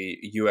a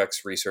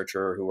UX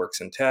researcher who works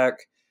in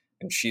tech,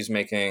 and she's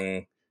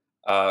making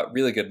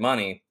really good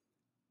money.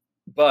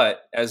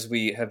 But as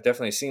we have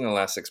definitely seen in the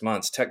last 6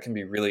 months, tech can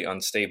be really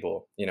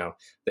unstable.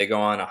 They go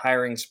on a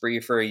hiring spree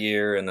for a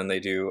year, and then they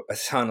do a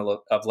ton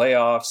of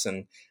layoffs.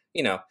 And,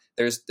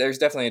 there's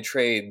definitely a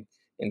trade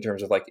in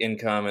terms of like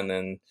income and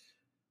then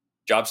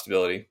job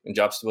stability. And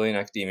job stability in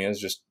academia is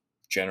just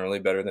generally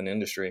better than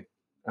industry.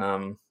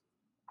 So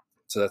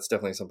that's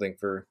definitely something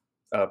for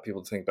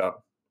people to think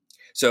about.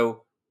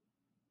 So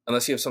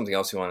unless you have something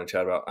else you want to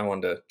chat about, I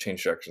wanted to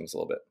change directions a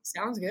little bit.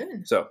 Sounds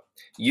good. So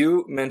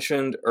you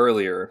mentioned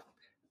earlier,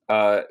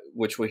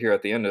 which we'll hear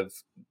at the end of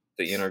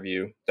the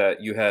interview,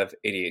 that you have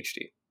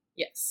ADHD.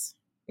 Yes.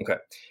 Okay.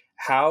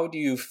 How do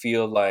you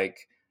feel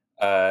like,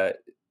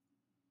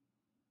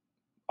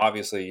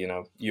 obviously,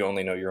 you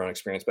only know your own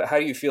experience, but how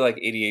do you feel like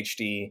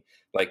ADHD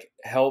like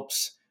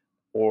helps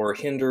or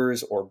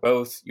hinders or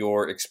both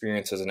your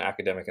experience as an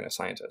academic and a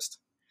scientist?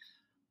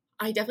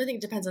 I definitely think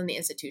it depends on the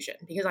institution,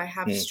 because I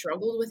have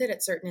struggled with it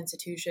at certain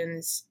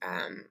institutions.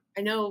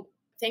 I know,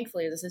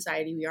 thankfully, as a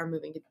society, we are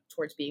moving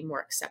towards being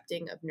more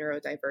accepting of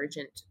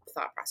neurodivergent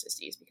thought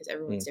processes, because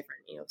everyone's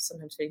different.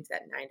 Sometimes fitting to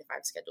that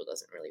 9-to-5 schedule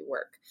doesn't really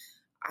work.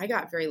 I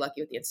got very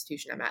lucky with the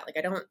institution I'm at. Like,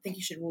 I don't think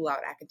you should rule out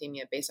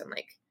academia based on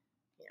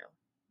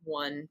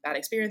one bad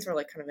experience or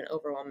like kind of an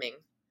overwhelming,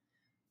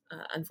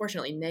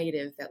 unfortunately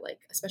negative, that like,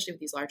 especially with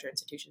these larger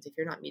institutions, if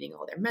you're not meeting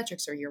all their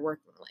metrics or you're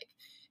working like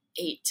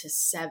 8 to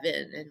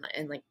 7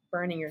 and like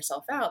burning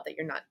yourself out, that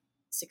you're not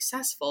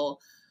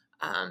successful,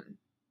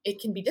 it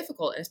can be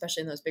difficult. And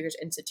especially in those bigger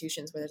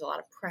institutions where there's a lot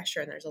of pressure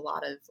and there's a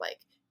lot of like,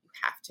 you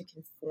have to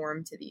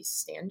conform to these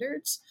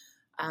standards.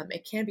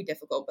 It can be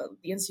difficult, but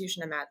the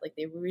institution I'm at, like,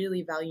 they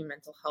really value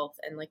mental health,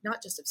 and like,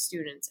 not just of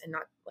students, and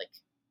not like,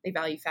 they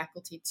value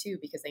faculty too,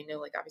 because they know,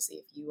 like, obviously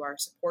if you are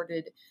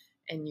supported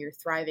and you're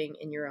thriving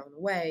in your own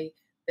way,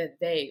 that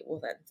they will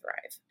then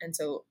thrive. And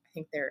so I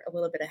think they're a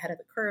little bit ahead of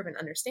the curve in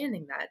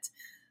understanding that.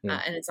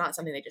 And it's not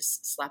something they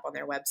just slap on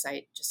their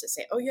website just to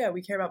say, oh yeah,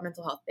 we care about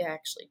mental health. They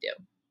actually do.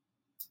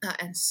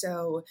 And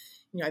so,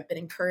 I've been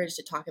encouraged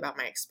to talk about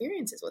my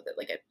experiences with it.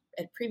 Like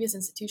at previous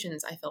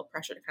institutions, I felt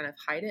pressure to kind of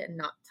hide it and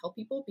not tell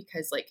people,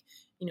 because like,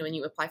 when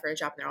you apply for a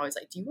job and they're always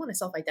like, do you want to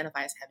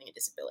self-identify as having a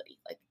disability?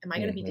 Like, am I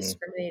going to be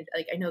discriminated?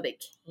 Like, I know they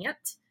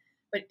can't,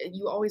 but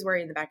you always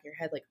worry in the back of your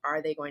head, like,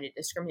 are they going to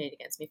discriminate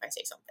against me if I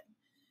say something?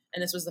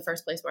 And this was the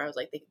first place where I was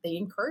like, they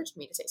encouraged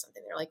me to say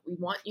something. They're like, we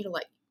want you to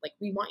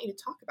we want you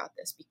to talk about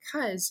this,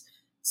 because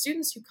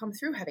students who come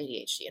through have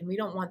ADHD, and we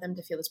don't want them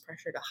to feel this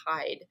pressure to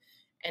hide.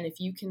 And if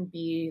you can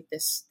be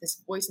this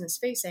voice in this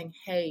face saying,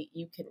 hey,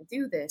 you can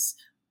do this.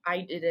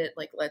 I did it.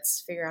 Like,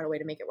 let's figure out a way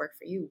to make it work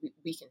for you.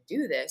 We can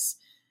do this.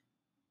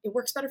 It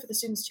works better for the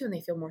students too. And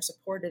they feel more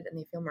supported and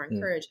they feel more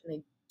encouraged and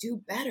they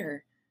do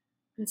better.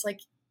 And it's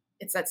like,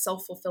 it's that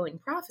self-fulfilling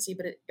prophecy,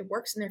 but it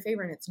works in their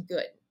favor and it's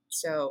good.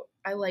 So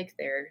I like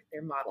their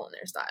model and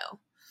their style.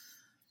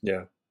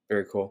 Yeah.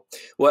 Very cool.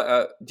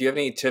 Well, do you have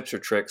any tips or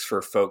tricks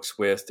for folks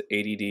with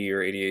ADD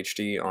or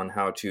ADHD on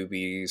how to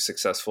be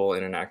successful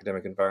in an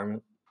academic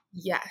environment?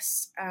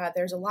 Yes.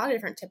 There's a lot of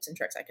different tips and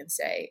tricks I can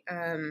say.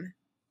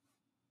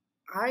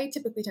 I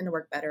typically tend to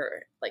work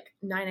better. Like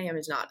 9 a.m.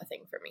 is not a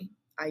thing for me.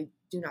 I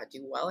do not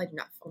do well. I do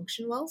not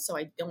function well. So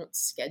I don't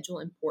schedule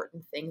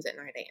important things at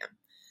 9 a.m.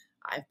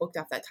 I've booked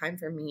off that time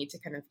for me to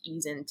kind of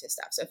ease into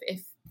stuff. So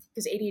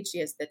because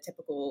ADHD is the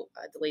typical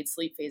delayed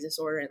sleep phase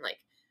disorder, and like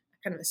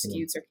kind of a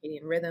skewed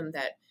circadian rhythm,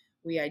 that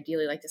we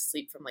ideally like to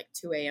sleep from like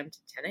 2 a.m. to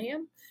 10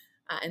 a.m.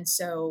 And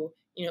so,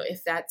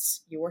 if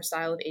that's your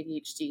style of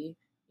ADHD,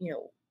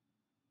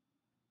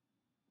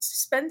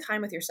 spend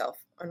time with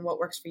yourself on what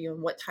works for you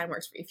and what time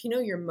works for you. If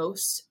you're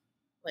most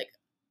like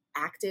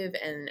active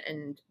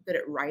and good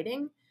at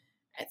writing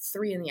at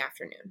 3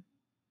 p.m,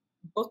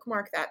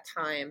 bookmark that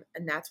time,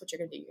 and that's what you're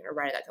going to do. You're going to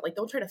write at that time. Like,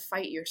 don't try to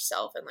fight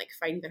yourself and like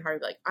fight even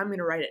harder. Like, I'm going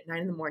to write at 9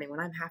 a.m. when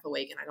I'm half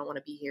awake and I don't want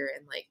to be here.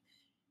 And like,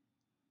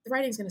 the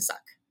writing's going to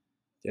suck.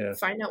 Yeah.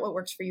 Find out what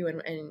works for you.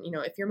 And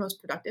if you're most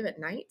productive at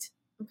night,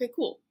 okay,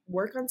 cool.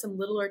 work on some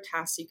littler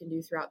tasks you can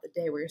do throughout the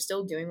day where you're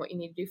still doing what you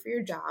need to do for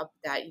your job.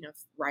 That, if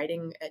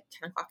writing at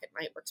 10 o'clock at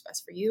night works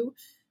best for you,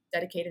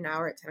 dedicate an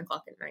hour at 10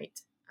 o'clock at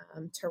night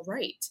to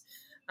write.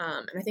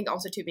 And I think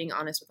also too, being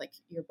honest with like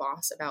your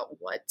boss about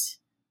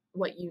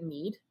what you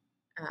need.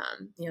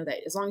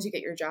 That as long as you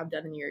get your job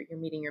done and you're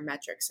meeting your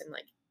metrics, and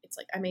like, it's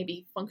like, I may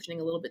be functioning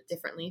a little bit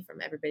differently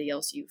from everybody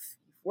else you've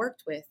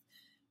worked with,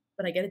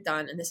 but I get it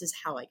done, and this is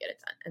how I get it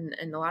done.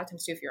 And a lot of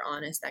times too, if you're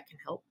honest, that can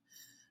help.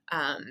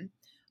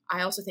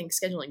 I also think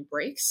scheduling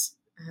breaks.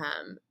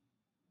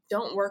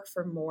 Don't work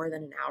for more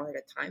than an hour at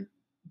a time.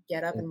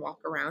 Get up and walk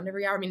around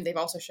every hour. I mean, they've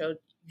also showed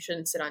you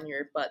shouldn't sit on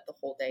your butt the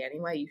whole day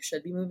anyway. You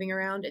should be moving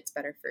around. It's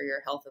better for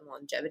your health and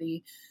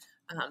longevity.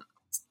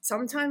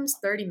 Sometimes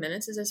 30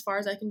 minutes is as far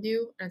as I can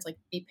do. And it's like,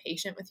 be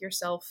patient with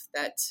yourself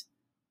that,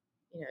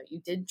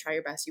 you did try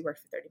your best. You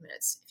worked for 30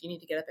 minutes. If you need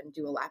to get up and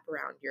do a lap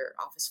around your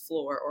office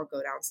floor or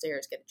go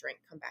downstairs, get a drink,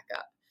 come back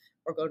up,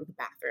 or go to the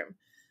bathroom,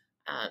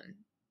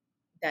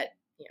 that,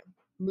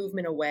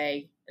 movement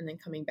away and then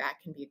coming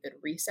back can be a good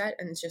reset.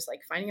 And it's just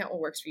like finding out what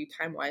works for you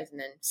time-wise and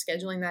then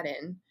scheduling that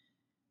in,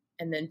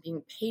 and then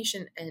being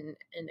patient and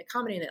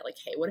accommodating it. Like,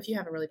 hey, what if you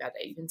have a really bad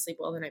day? You didn't sleep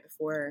well the night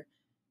before,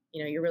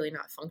 you're really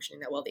not functioning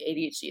that well. The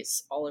ADHD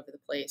is all over the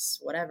place,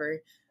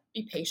 whatever.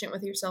 Be patient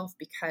with yourself,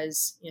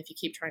 because if you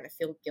keep trying to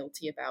feel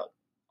guilty about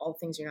all the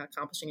things you're not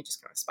accomplishing, it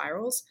just kind of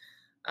spirals.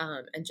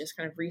 And just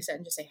kind of reset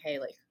and just say, hey,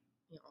 like,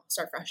 I'll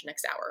start fresh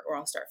next hour, or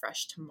I'll start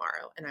fresh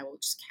tomorrow, and I will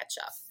just catch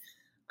up.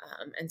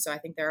 And so I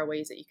think there are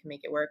ways that you can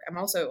make it work. I'm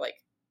also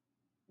like,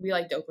 we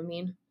like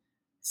dopamine.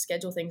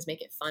 Schedule things,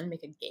 make it fun,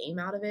 make a game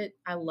out of it.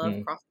 I love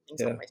crossing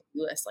things off my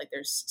to-do list. Like,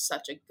 there's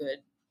such a good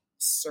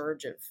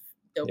surge of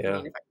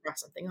dopamine if I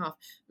cross something off.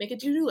 Make a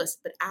to-do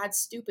list, but add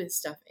stupid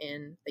stuff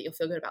in that you'll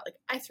feel good about. Like,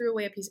 I threw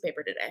away a piece of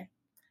paper today.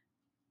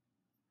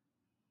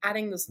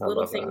 Adding those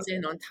little things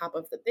in on top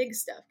of the big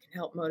stuff can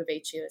help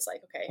motivate you. It's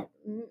like, okay,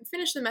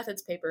 finish the method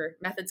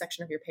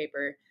section of your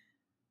paper,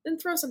 then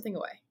throw something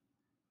away.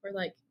 Or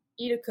like,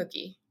 eat a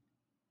cookie.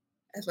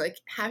 As like,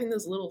 having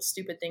those little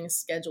stupid things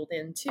scheduled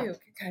in too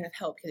can kind of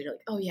help, because you're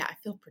like, oh yeah, I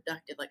feel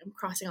productive. Like, I'm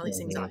crossing all these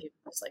things off.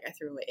 Just like, I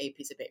threw away a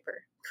piece of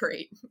paper.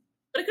 Great.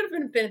 But it could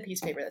have been a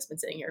piece of paper that's been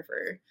sitting here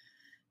for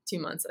 2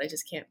 months that I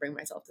just can't bring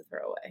myself to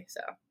throw away.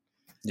 So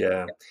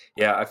yeah,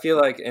 I feel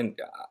like, and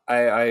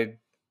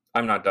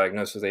I'm not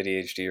diagnosed with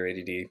ADHD or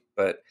ADD,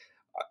 but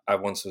I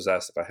once was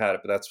asked if I had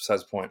it, but that's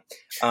besides the point.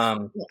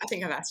 I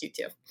think I've asked you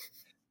too.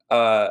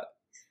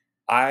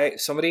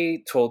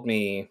 Somebody told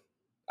me,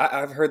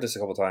 I've heard this a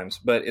couple times,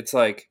 but it's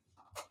like,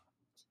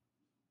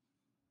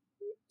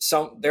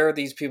 there are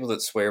these people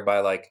that swear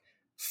by like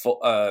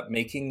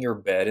making your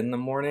bed in the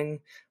morning,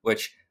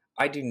 which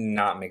I do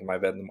not make my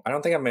bed. I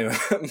don't think I've made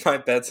my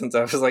bed since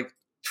I was like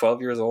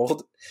 12 years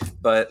old,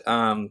 but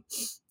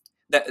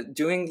that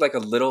doing like a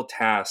little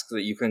task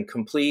that you can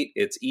complete,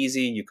 it's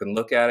easy. You can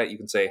look at it. You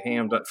can say, hey,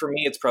 I'm done. For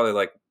me, it's probably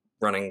like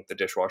running the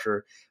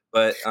dishwasher,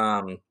 but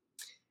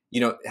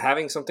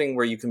having something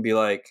where you can be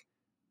like,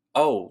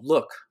 oh,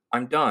 look,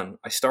 I'm done.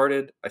 I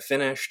started, I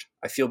finished,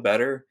 I feel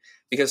better.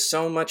 Because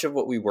so much of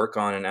what we work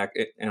on and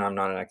I'm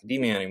not in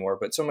academia anymore,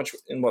 but so much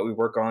in what we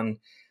work on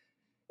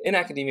in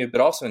academia,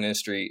 but also in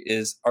industry,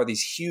 are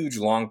these huge,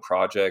 long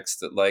projects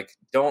that like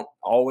don't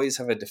always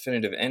have a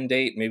definitive end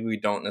date. Maybe we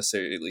don't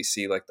necessarily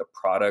see like the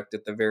product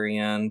at the very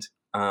end.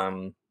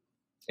 And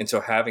so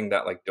having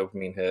that like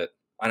dopamine hit,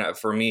 I know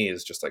for me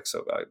is just like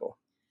so valuable.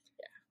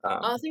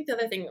 I think the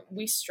other thing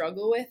we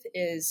struggle with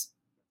is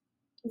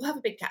we'll have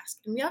a big task,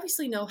 and we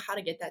obviously know how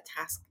to get that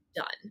task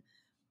done,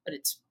 but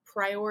it's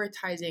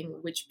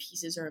prioritizing which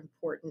pieces are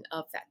important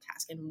of that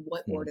task and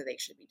what order they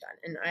should be done.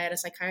 And I had a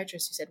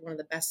psychiatrist who said one of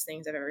the best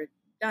things I've ever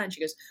done,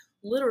 she goes,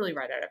 literally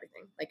write out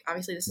everything. Like,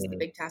 obviously this is the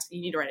big task. You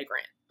need to write a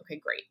grant. Okay,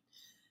 great.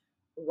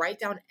 Write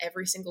down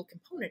every single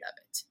component of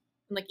it.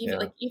 And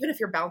like, even if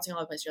you're bouncing all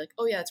over the place, you're like,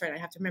 oh yeah, that's right. I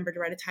have to remember to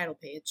write a title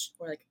page,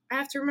 or like, I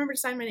have to remember to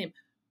sign my name.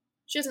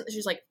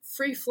 She's like,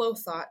 free flow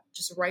thought,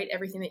 just write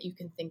everything that you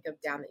can think of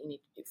down that you need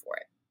to do for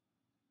it.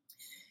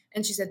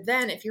 And she said,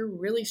 then if you're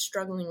really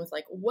struggling with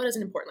like, what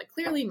isn't important, like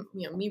clearly,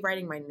 me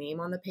writing my name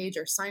on the page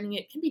or signing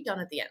it can be done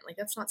at the end. Like,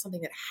 that's not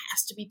something that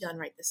has to be done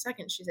right this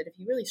second. She said, if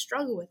you really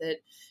struggle with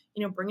it,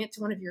 bring it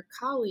to one of your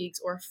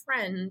colleagues or a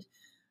friend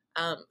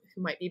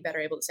who might be better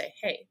able to say,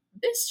 hey,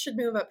 this should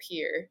move up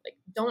here. Like,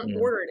 don't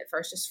order it at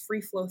first, just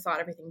free flow thought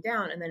everything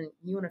down. And then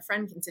you and a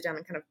friend can sit down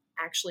and kind of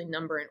actually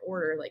number and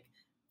order, like,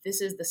 this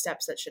is the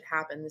steps that should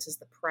happen. This is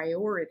the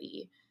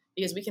priority.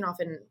 Because we can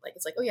often, like,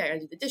 it's like, oh yeah, I gotta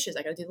do the dishes,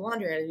 I gotta do the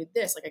laundry, I gotta do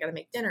this, like, I gotta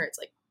make dinner. It's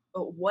like,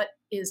 but what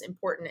is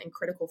important and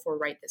critical for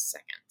right this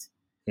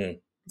second?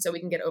 So we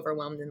can get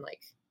overwhelmed in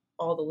like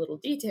all the little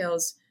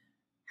details.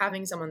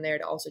 Having someone there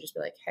to also just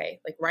be like, hey,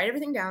 like, write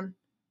everything down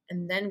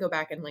and then go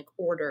back and like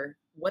order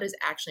what is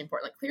actually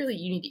important. Like, clearly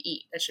you need to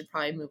eat. That should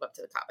probably move up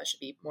to the top. That should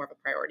be more of a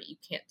priority. You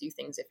can't do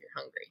things if you're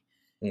hungry.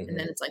 And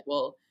then it's like,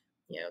 well,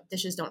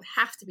 dishes don't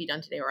have to be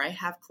done today, or I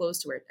have clothes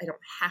to wear. I don't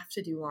have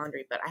to do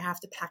laundry, but I have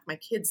to pack my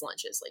kids'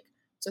 lunches. Like,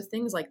 so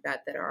things like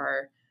that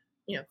are,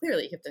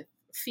 clearly you have to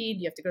feed,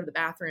 you have to go to the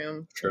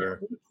bathroom, sure,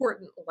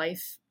 important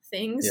life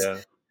things,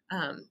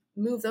 Yeah.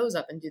 move those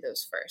up and do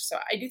those first. So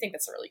I do think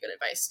that's a really good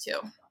advice too.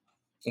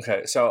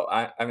 Okay. So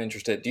I'm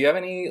interested. Do you have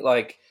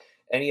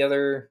any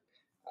other,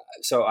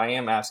 so I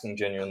am asking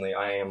genuinely,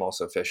 I am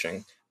also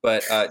fishing,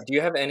 but do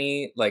you have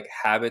any like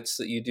habits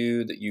that you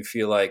do that you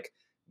feel like,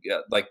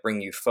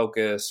 bring you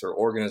focus or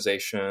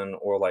organization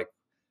or like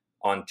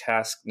on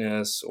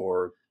taskness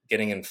or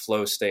getting in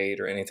flow state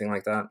or anything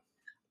like that?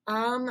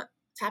 Um,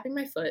 Tapping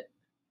my foot.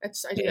 I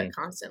do that Mm.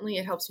 constantly.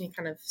 It helps me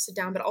kind of sit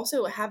down, but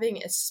also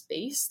having a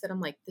space that I'm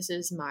like, this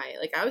is my,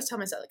 like, I always tell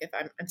myself, like,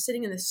 if I'm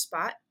sitting in this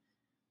spot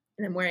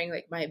and I'm wearing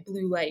like my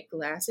blue light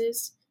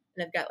glasses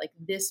and I've got like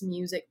this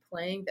music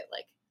playing, that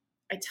like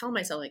I tell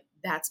myself like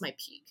that's my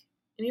peak.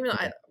 And even though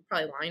I'm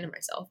probably lying to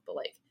myself, but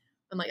like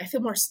I'm like I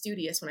feel more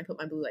studious when I put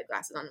my blue light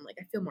glasses on. I'm like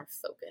I feel more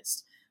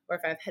focused. Or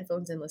if I have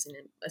headphones in listening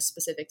to a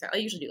specific time, I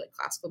usually do like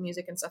classical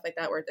music and stuff like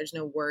that where there's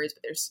no words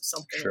but there's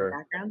something in the Sure.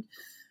 background.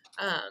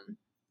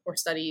 Or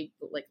study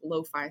like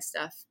lo-fi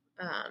stuff.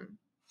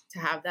 To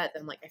have that,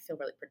 then like I feel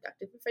really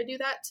productive if I do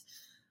that.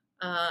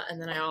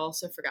 And then I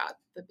also forgot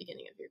the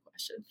beginning of your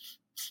question.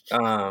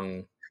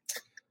 Um,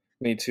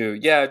 Me too.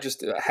 Yeah,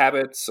 just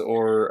habits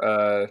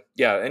or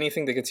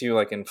anything that gets you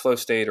like in flow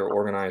state or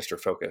organized or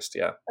focused.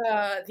 Yeah.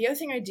 The other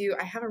thing I do,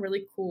 I have a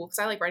really cool, because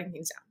I like writing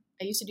things down.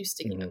 I used to do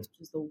sticky Hmm. notes, which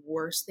is the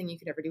worst thing you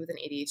could ever do with an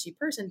ADHD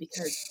person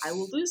because I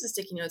will lose the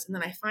sticky notes and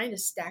then I find a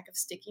stack of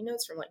sticky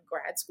notes from like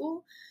grad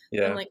school.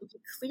 And I'm Yeah. like, okay,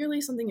 clearly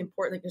something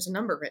important, like there's a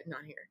number written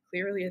on here.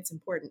 Clearly it's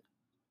important.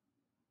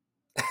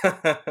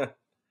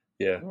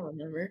 Yeah. I don't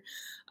remember.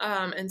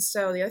 And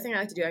so the other thing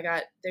I like to do,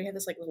 they have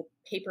this like little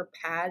paper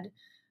pad,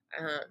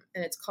 and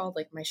it's called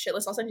like my shit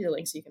list. I'll send you the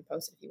link so you can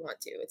post it if you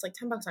want to. It's like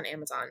 $10 on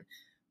Amazon,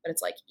 but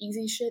it's like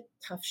easy shit,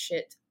 tough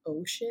shit,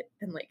 oh shit,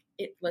 and like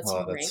it lets Oh,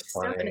 you that's rank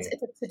stuff, and funny.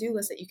 it's a to-do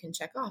list that you can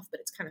check off, but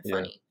it's kind of Yeah.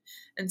 funny.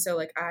 And so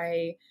like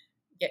I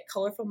get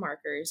colorful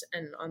markers,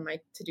 and on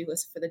my to-do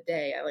list for the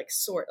day, I like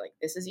sort like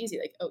this is easy,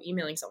 like oh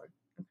emailing someone,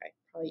 okay,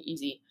 probably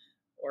easy,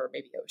 or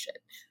maybe oh shit,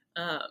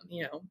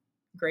 you know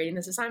grading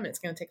this assignment, it's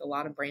going to take a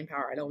lot of brain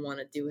power. I don't want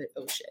to do it.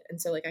 Oh shit. And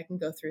so like I can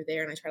go through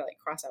there and I try to like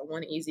cross out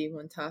one easy,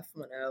 one tough,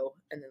 one O,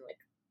 and then like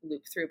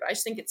loop through. But I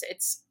just think it's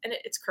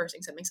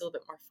cursing, so it makes it a little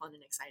bit more fun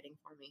and exciting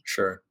for me.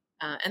 Sure.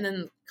 And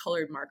then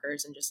colored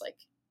markers and just like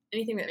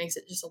anything that makes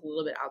it just a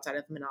little bit outside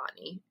of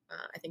monotony,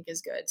 I think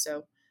is good.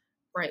 So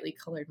brightly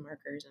colored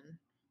markers and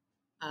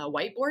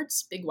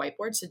whiteboards, big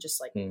whiteboards to just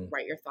like Mm.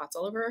 write your thoughts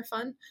all over are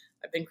fun.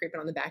 I've been creeping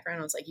on the background.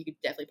 I was like, you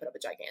could definitely put up a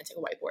gigantic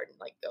whiteboard and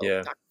like go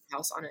Yeah. dock your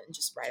house on it and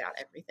just write out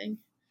everything.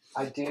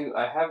 I do.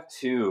 I have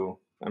two.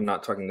 I'm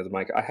not talking to the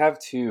mic. I have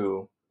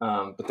two,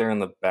 but they're in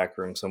the back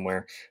room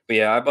somewhere. But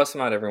yeah, I bust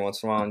them out every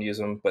once in a while and use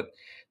them. But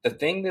the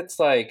thing that's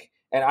like,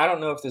 and I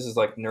don't know if this is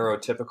like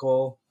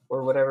neurotypical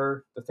or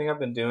whatever. The thing I've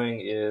been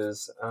doing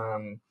is,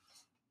 I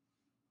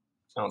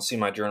don't see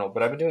my journal,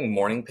 but I've been doing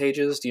morning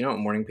pages. Do you know what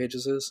morning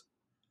pages is?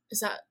 Is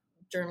that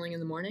journaling in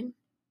the morning?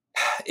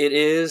 It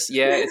is,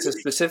 yeah. It's a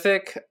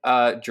specific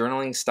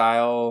journaling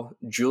style.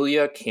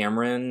 Julia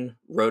Cameron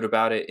wrote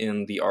about it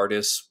in The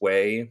Artist's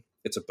Way.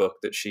 It's a book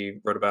that she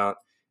wrote about,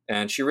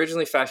 and she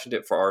originally fashioned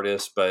it for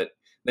artists, but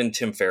then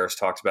Tim Ferriss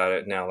talks about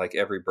it now. Like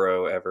every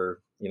bro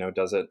ever,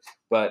 does it.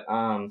 But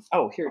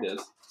oh, here it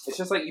is. It's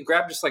just like you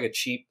grab just like a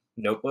cheap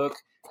notebook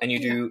and you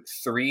do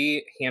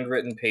 3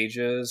 handwritten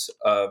pages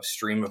of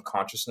stream of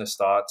consciousness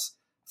thoughts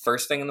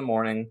first thing in the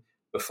morning,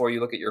 before you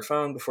look at your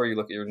phone, before you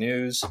look at your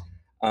news,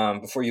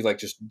 before you like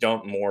just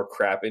dump more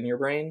crap in your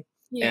brain.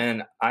 Yeah.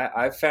 And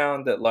I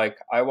found that like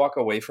I walk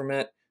away from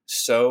it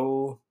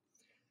so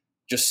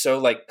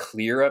like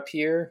clear up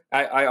here.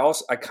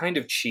 I kind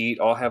of cheat.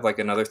 I'll have like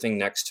another thing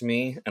next to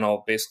me and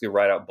I'll basically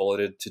write out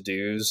bulleted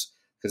to-dos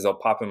because they'll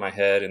pop in my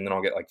head and then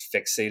I'll get like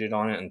fixated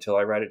on it until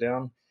I write it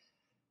down.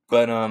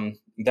 But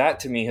that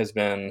to me has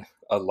been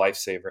a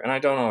lifesaver. And I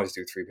don't always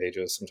do 3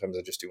 pages. Sometimes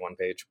I just do 1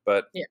 page.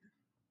 But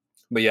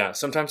yeah,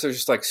 sometimes there's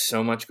just like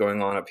so much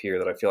going on up here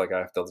that I feel like I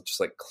have to just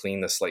like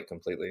clean the slate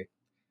completely.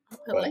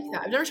 I like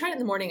that. I've never tried it in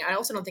the morning. I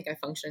also don't think I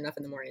function enough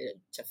in the morning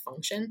to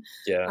function.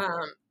 Yeah.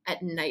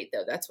 At night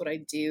though, that's what I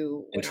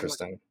do. When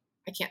Interesting. I'm like,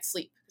 I can't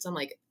sleep because I'm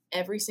like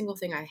every single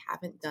thing I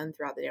haven't done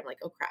throughout the day. I'm like,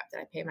 oh crap, did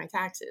I pay my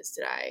taxes?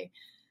 Did I,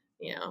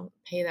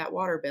 pay that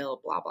water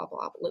bill? Blah blah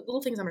blah.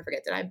 Little things I'm gonna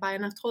forget. Did I buy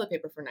enough toilet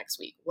paper for next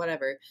week?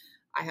 Whatever.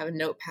 I have a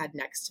notepad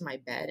next to my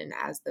bed, and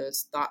as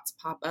those thoughts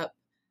pop up,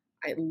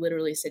 I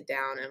literally sit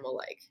down and will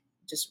like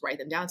just write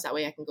them down so that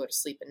way I can go to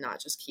sleep and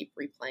not just keep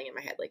replaying in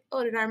my head like,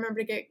 oh, did I remember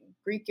to get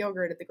Greek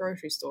yogurt at the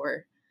grocery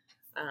store?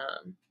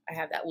 I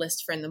have that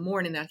list for in the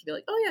morning that I can be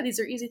like, oh yeah, these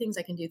are easy things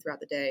I can do throughout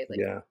the day. Like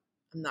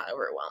I'm not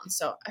overwhelmed.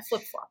 So I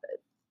flip-flop it.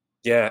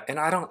 Yeah, and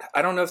I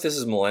don't know if this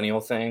is a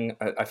millennial thing.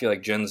 I feel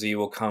like Gen Z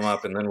will come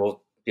up and then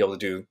we'll be able to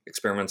do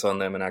experiments on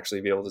them and actually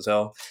be able to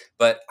tell.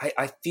 But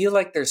I feel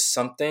like there's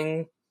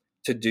something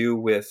to do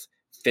with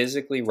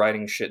physically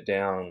writing shit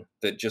down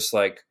that just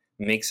like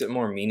makes it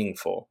more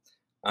meaningful.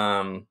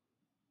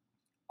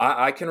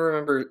 I can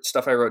remember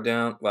stuff I wrote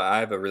down. Well, I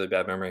have a really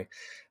bad memory,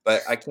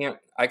 but I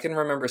can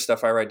remember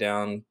stuff I write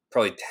down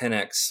probably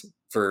 10x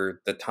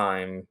for the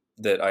time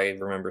that I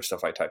remember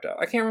stuff I typed out.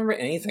 I can't remember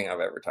anything I've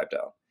ever typed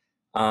out.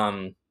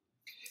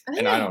 I think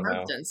And I I have don't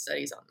know. done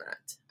studies on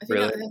that. I think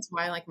Really that's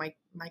why like my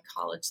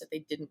college said they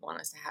didn't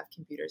want us to have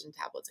computers and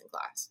tablets in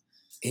class.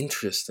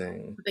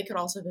 interesting. But they could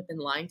also have been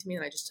lying to me,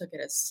 and I just took it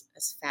as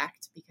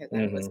fact because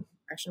I was Hmm. an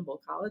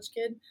impressionable college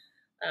kid.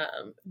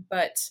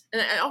 But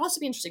and it'll also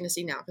be interesting to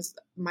see now because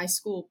my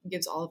school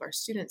gives all of our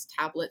students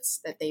tablets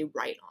that they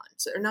write on.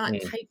 So they're not Mm.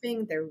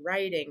 typing, they're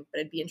writing. But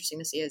it'd be interesting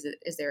to see is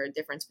there a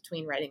difference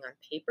between writing on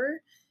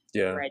paper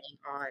and Yeah. writing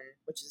on,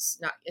 which is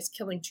not, it's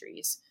killing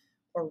trees,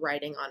 or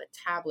writing on a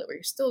tablet where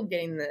you're still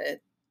getting the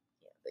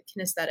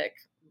kinesthetic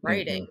Hmm.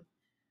 writing.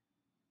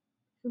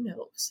 Who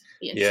knows?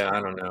 Be Yeah, interesting I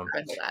to don't know.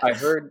 rival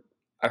that.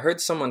 I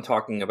heard someone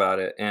talking about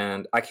it,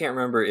 and I can't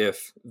remember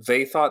if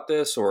they thought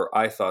this or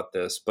I thought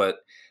this, but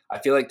I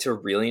feel like to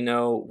really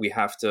know, we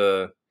have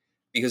to,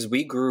 because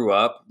we grew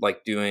up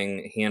like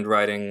doing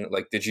handwriting.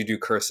 Like, did you do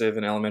cursive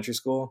in elementary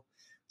school?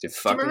 Did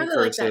Do you fucking remember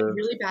like that cursive?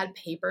 really bad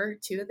paper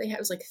too that they had?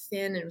 It was like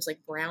thin and it was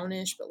like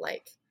brownish, but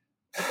like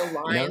with the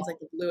No, lines like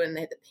the blue and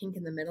they had the pink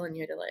in the middle, and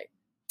you had to like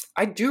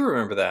I do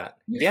remember that.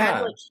 you had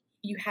to Yeah, like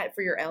you had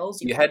for your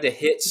L's you you had had to to hit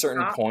hit the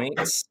certain top.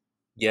 points.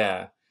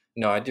 Yeah,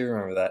 no, I do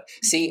remember that.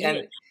 I See, hate and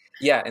it.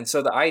 yeah, and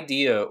so the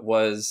idea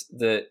was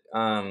that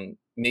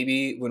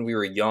maybe when we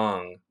were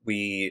young,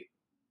 we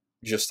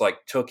just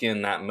like took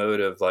in that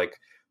mode of like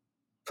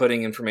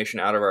putting information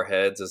out of our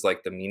heads as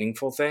like the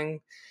meaningful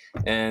thing.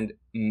 And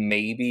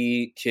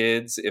maybe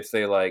kids, if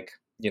they like,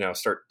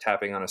 start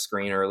tapping on a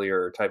screen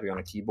earlier or typing on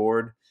a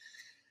keyboard,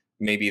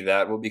 maybe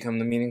that will become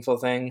the meaningful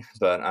thing.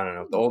 But I don't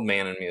know. The old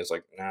man in me is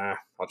like, nah,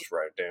 I'll just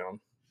write it down.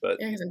 But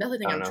Yeah, because I'm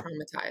definitely I think don't I'm know.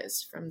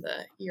 traumatized from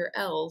your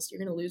L's. You're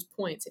gonna lose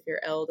points if your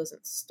L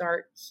doesn't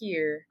start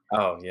here,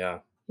 Oh yeah.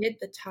 hit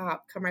the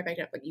top, come right back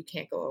up, like you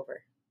can't go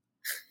over.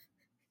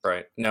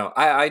 Right. No,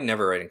 I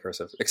never write in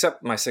cursive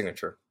except my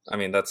signature. I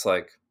mean, that's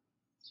like,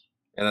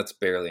 and that's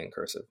barely in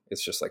cursive.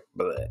 It's just like,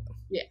 bleh.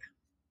 Yeah.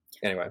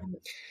 Anyway.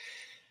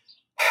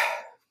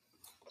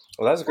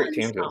 Well, that was a great Fun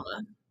tangent.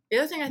 trauma. The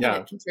other thing I think Yeah.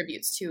 that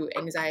contributes to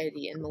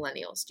anxiety in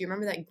millennials. Do you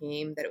remember that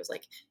game that it was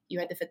like you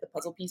had to fit the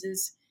puzzle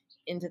pieces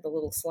into the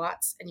little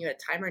slots and you had a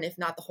timer, and if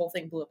not, the whole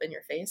thing blew up in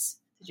your face?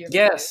 Did you ever play?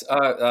 Yes.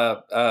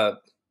 I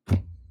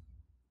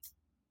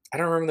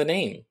don't remember the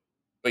name,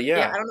 but Yeah,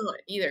 yeah, I don't know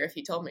either. If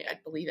you told me,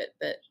 I'd believe it.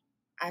 But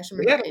I just we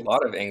remember had a it's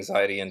lot of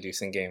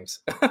anxiety-inducing games.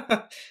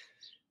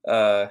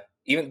 uh,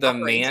 even the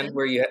man Operation.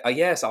 where you,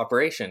 yes,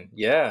 Operation.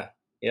 Yeah.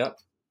 Yep.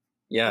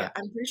 Yeah, Yeah.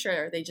 I'm pretty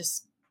sure they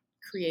just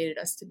created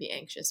us to be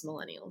anxious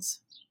millennials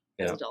as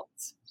Yeah.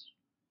 adults.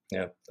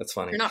 Yeah. That's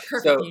You're funny. not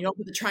perfect, and So, you don't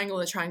put the triangle,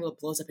 it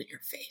blows up in your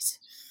face.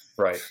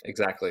 right.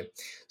 Exactly.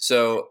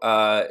 So,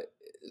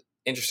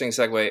 interesting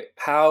segue.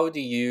 How do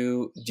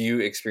you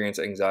experience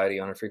anxiety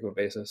on a frequent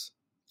basis?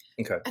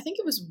 Okay. I think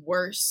it was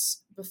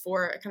worse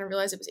before I kind of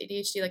realized it was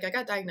ADHD. Like I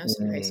got diagnosed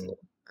in high Mm, school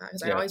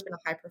because I'd yeah. always been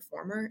a high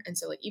performer, and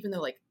so like even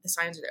though like the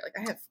signs are there, like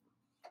I have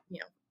you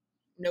know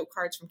note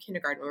cards from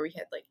kindergarten where we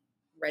had like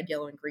red,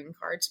 yellow, and green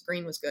cards.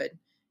 Green was good,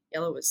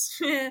 yellow was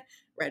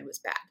red was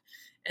bad,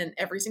 and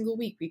every single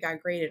week we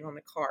got graded on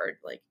a card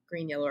like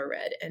green, yellow, or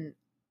red, and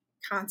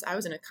I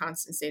was in a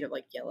constant state of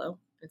like yellow.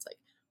 And it's like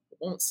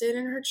won't sit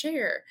in her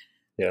chair,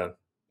 Yeah.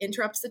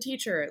 interrupts the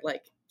teacher,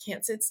 like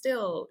can't sit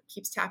still,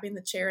 keeps tapping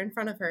the chair in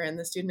front of her, and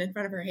the student in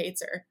front of her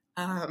hates her.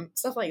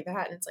 Stuff like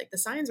that. And it's like the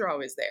signs are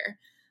always there.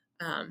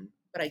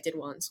 But I did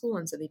well in school,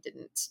 and so they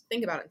didn't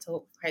think about it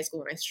until high school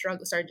when I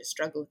started to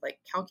struggle with like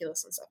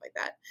calculus and stuff like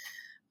that.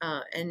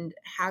 And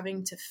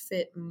having to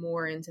fit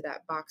more into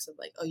that box of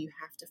like, oh, you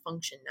have to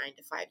function 9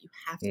 to 5, you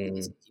have to do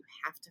these, Mm, you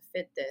have to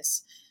fit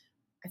this.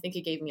 I think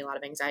it gave me a lot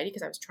of anxiety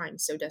because I was trying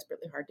so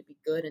desperately hard to be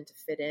good and to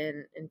fit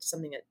in into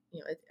something that,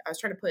 I was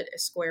trying to put a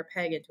square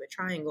peg into a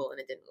triangle and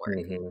it didn't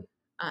work. hmm.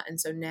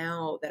 And so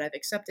now that I've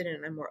accepted it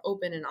and I'm more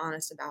open and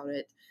honest about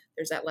it,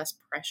 there's that less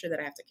pressure that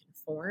I have to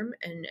conform,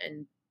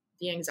 and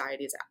the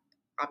anxiety is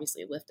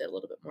obviously lifted a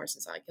little bit more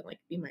since I can like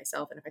be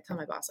myself. And if I tell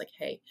my boss like,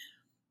 hey,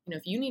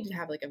 if you need to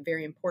have like a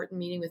very important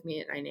meeting with me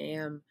at 9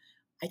 a.m.,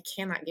 I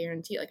cannot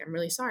guarantee, like, I'm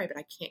really sorry, but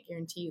I can't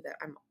guarantee you that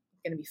I'm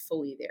going to be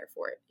fully there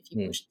for it. If you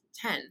Mm, push it to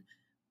 10,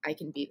 I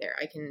can be there.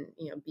 I can,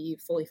 be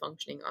fully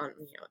functioning on,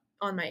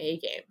 on my A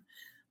game.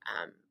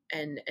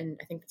 And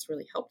I think that's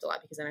really helped a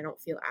lot because then I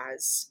don't feel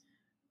as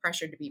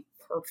pressured to be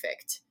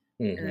perfect,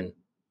 and I'm hmm.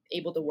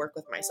 able to work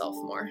with myself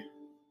more.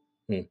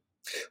 Hmm.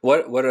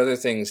 What other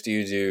things do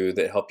you do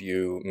that help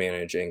you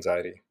manage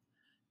anxiety?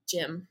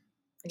 Gym.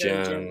 I go to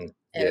the gym Gym.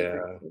 every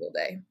Yeah. single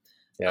day.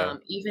 Yeah.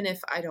 Even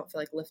if I don't feel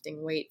like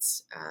lifting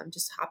weights,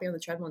 just hopping on the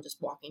treadmill and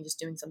just walking, just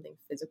doing something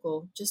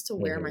physical, just to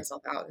wear Hmm.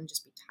 myself out and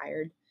just be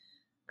tired.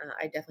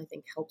 I definitely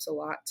think helps a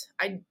lot.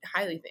 I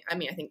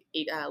think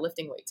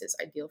lifting weights is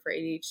ideal for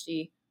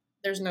ADHD.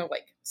 There's no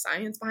like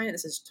science behind it.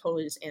 This is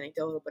totally just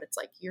anecdotal, but it's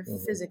like you're Hmm.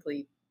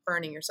 physically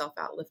burning yourself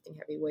out lifting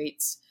heavy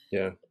weights.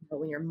 Yeah. But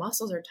when your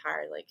muscles are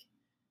tired, like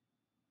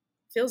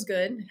feels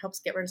good. It helps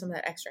get rid of some of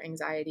that extra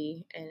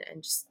anxiety and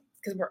just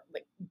because we're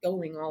like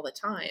going all the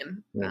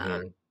time,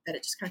 Hmm. that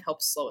it just kind of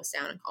helps slow us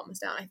down and calm us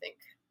down, I think.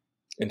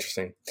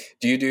 Interesting.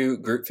 Do you do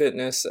group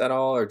fitness at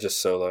all or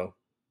just solo?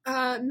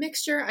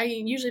 Mixture. I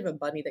usually have a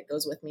buddy that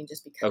goes with me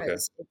just Okay.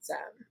 because it's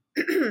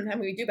I mean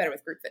we do better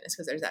with group fitness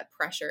because there's that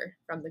pressure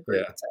from the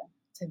group Yeah.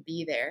 to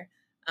be there.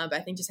 But I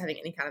think just having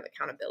any kind of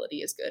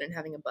accountability is good, and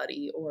having a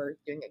buddy or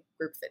doing a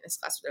group fitness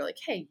class where they're like,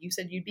 "Hey, you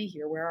said you'd be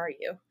here. Where are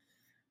you?"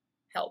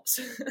 helps.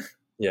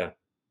 Yeah.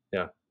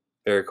 Yeah.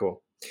 Very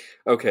cool.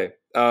 Okay.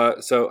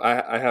 So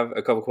I have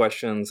a couple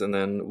questions and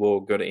then we'll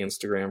go to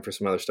Instagram for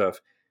some other stuff.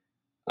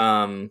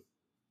 Um,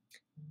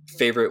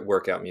 Favorite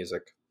workout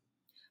music?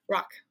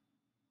 Rock.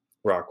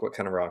 Rock. What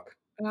kind of rock?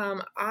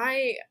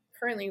 I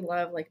currently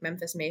love like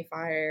Memphis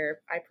Mayfire,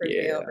 I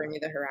Prevail, Yeah. Bring Me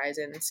the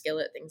Horizon,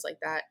 Skillet, things like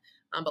that.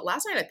 But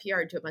last night I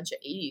PR'd to a bunch of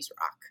 80s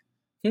rock.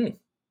 Hmm.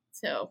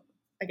 So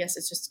I guess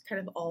it's just kind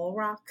of all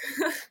rock.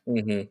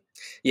 Mm-hmm.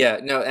 Yeah.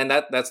 No, and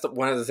that's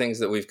one of the things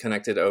that we've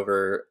connected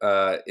over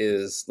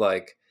is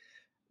like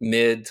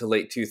mid to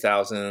late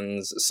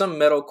 2000s, some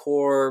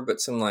metalcore, but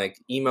some like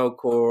emo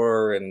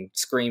core and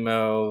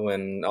screamo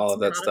and all It's of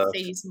that not a stuff.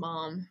 phase,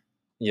 mom.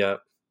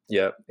 Yep.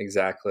 Yep.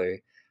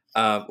 Exactly.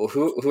 Well,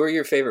 who are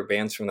your favorite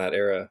bands from that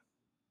era?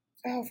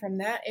 Oh, from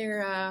that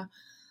era,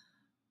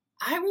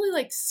 I really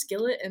liked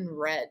Skillet and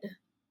Red.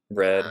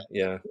 Red.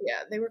 Yeah.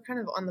 Yeah, they were kind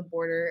of on the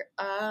border.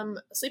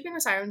 Sleeping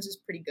with Sirens is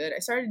pretty good. I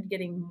started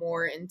getting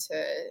more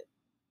into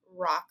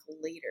rock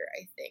later,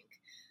 I think.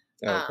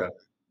 Um, Okay.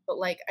 but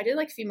like I did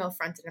like female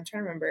fronted. I'm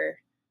trying to remember.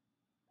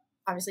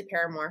 Obviously,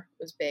 Paramore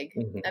was big.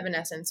 Hmm.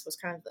 Evanescence was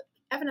kind of the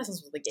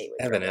Evanescence was the gateway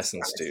drug. Let's be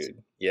Evanescence, honest,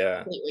 dude.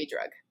 Yeah. gateway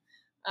drug.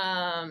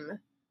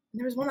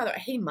 There was one other.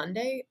 Hey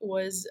Monday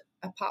was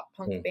a pop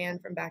punk Hmm.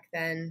 band from back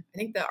then. I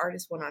think the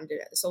artist went on to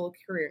a solo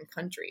career in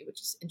country,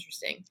 which is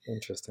interesting.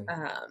 Interesting.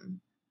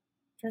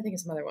 Trying to think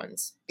of some other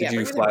ones. But Did yeah,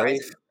 you Bring do Me the Horizon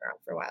Flyleaf? was around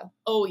for a while.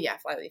 Oh yeah,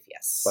 Flyleaf,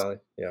 yes. Flyleaf.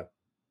 Yeah.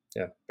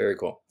 Yeah. Very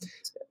cool.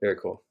 It's good. Very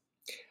cool.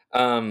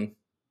 Um,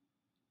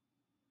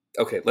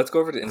 okay, let's go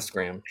over to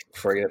Instagram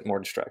before I get more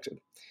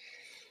distracted.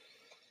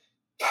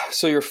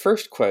 So your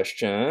first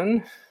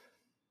question,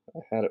 I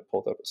had it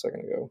pulled up a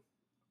second ago.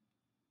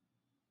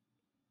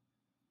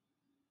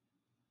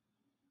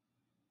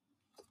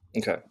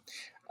 Okay.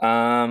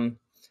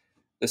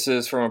 This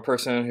is from a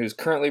person who's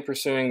currently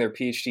pursuing their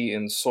PhD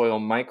in soil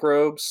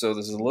microbes. So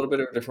this is a little bit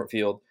of a different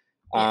field.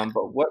 Yeah.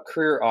 But what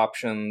career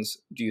options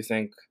do you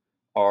think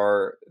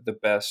are the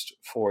best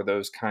for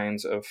those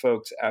kinds of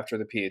folks after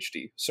the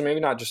PhD? So maybe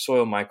not just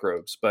soil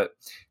microbes, but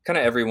kind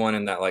of everyone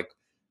in that like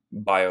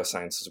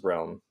biosciences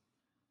realm.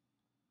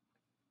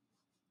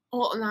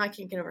 Well, now I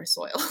can't get over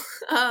soil.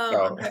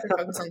 Oh. I'm hyper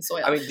focused on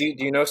soil. I mean,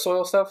 do you know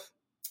soil stuff?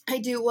 I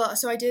do well.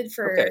 So I did Okay,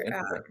 for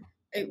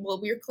interesting.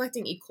 well, we were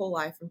collecting E.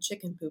 coli from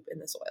chicken poop in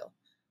the soil,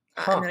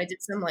 and Huh. then I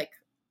did some like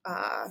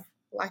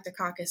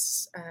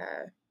lactococcus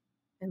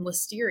and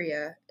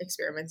listeria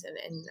experiments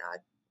in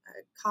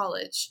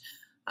college.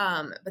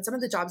 But some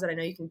of the jobs that I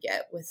know you can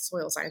get with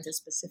soil scientists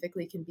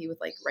specifically can be with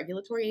like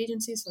regulatory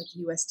agencies, like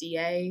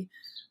USDA.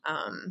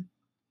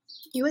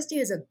 USDA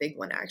is a big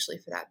one actually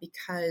for that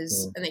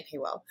because, Mm. and they pay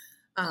well.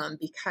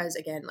 Because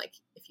again, like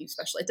if you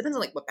specialize, it depends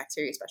on like what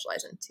bacteria you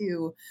specialize in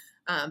too.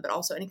 But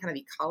also any kind of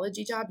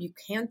ecology job, you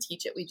can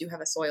teach it. We do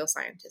have a soil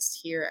scientist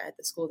here at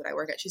the school that I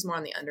work at. She's more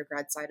on the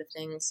undergrad side of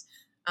things.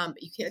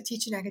 But you can't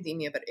teach in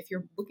academia. But if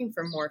you're looking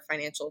for more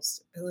financial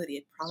stability,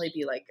 it'd probably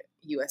be like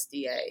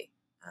USDA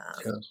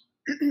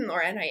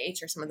or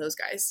NIH or some of those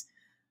guys,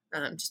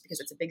 just because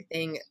it's a big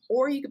thing.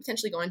 Or you could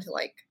potentially go into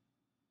like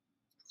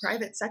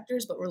private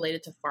sectors, but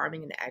related to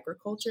farming and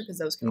agriculture, because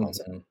those can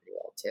also Mhm. do pretty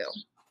well too.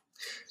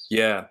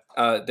 Yeah.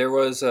 There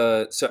was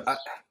a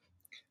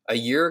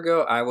year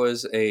ago, I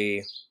was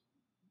a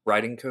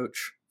writing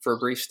coach for a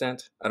brief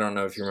stint. I don't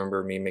know if you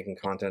remember me making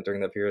content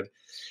during that period.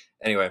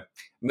 Anyway,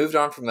 moved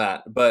on from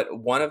that. But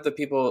one of the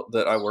people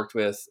that I worked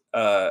with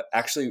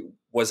actually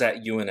was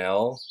at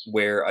UNL,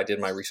 where I did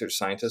my research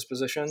scientist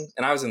position,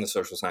 and I was in the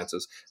social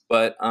sciences.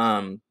 But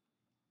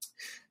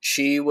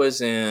she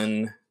was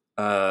in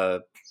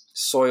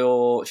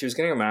soil. She was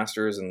getting a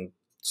master's in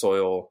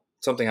soil,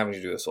 something having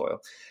to do with soil.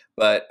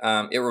 But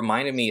it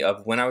reminded me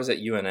of when I was at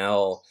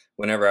UNL.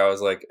 Whenever I was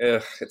like,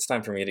 ugh, it's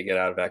time for me to get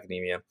out of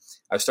academia,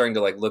 I was starting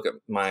to like look at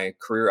my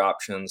career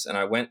options, and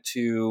I went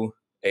to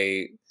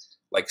a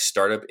like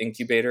startup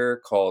incubator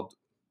called,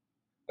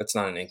 it's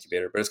not an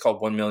incubator, but it's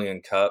called 1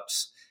 Million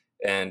Cups,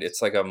 and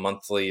it's like a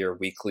monthly or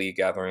weekly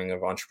gathering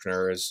of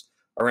entrepreneurs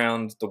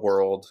around the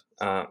world,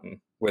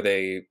 where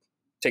they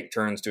take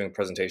turns doing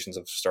presentations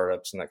of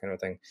startups and that kind of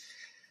thing.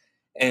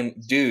 And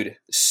dude,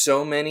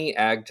 so many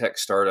ag tech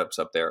startups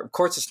up there. Of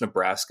course, it's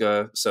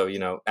Nebraska, so you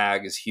know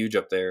ag is huge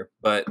up there.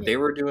 But Yeah. they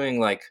were doing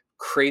like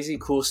crazy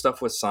cool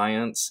stuff with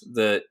science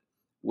that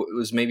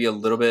was maybe a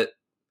little bit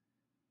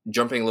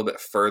jumping a little bit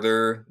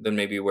further than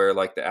maybe where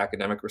like the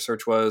academic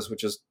research was,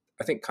 which is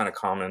I think kind of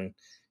common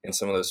in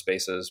some of those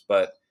spaces.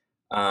 But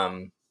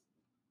um,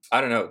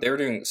 I don't know, they were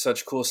doing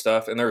such cool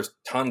stuff, and there was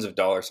tons of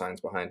dollar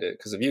signs behind it.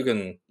 Because if you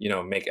can, you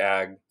know, make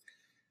ag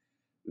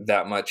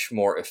that much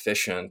more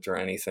efficient or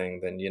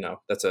anything, then you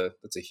know that's a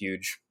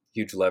huge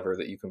lever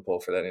that you can pull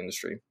for that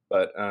industry.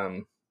 But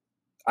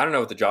I don't know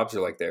what the jobs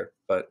are like there,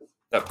 but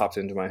that popped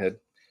into my head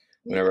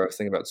whenever I was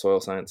thinking about soil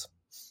science.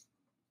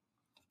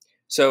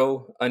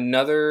 So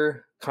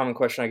another common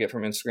question I get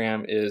from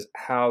Instagram is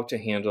how to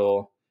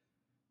handle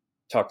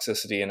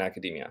toxicity in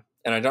academia.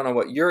 And I don't know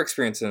what your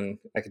experience in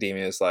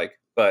academia is like,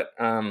 but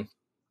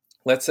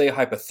let's say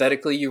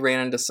hypothetically you ran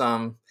into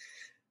some.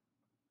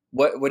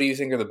 What do you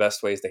think are the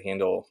best ways to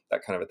handle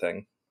that kind of a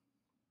thing?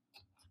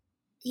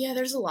 Yeah,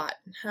 there's a lot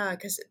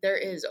because there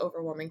is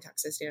overwhelming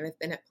toxicity, and I've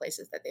been at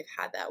places that they've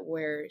had that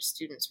where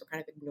students were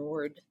kind of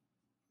ignored,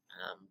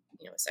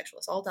 sexual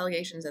assault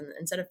allegations, and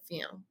instead of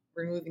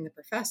removing the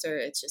professor,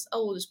 it's just,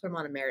 oh, we'll just put them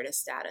on emeritus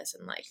status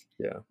and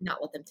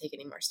not let them take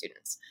any more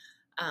students,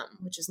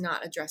 which is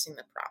not addressing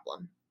the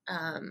problem.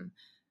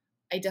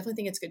 I definitely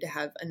think it's good to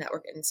have a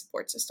network and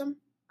support system,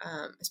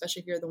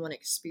 especially if you're the one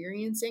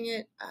experiencing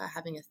it.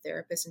 Having a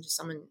therapist and just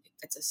someone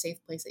that's a safe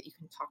place that you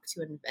can talk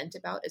to and vent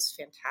about is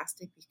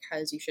fantastic,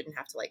 because you shouldn't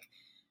have to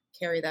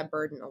carry that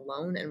burden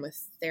alone. And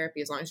with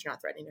therapy, as long as you're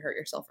not threatening to hurt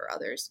yourself or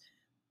others,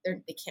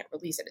 they can't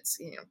release it. It's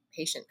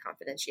patient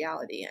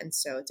confidentiality, and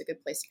so it's a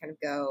good place to kind of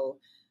go.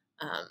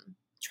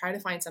 Try to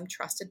find some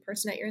trusted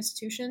person at your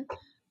institution.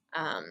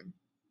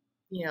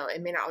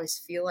 It may not always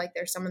feel like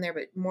there's someone there,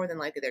 but more than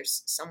likely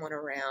there's someone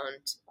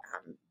around,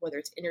 whether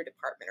it's in your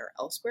department or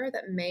elsewhere,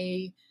 that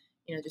may,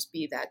 just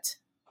be that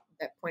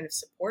point of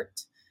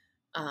support.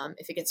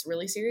 If it gets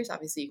really serious,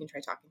 obviously you can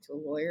try talking to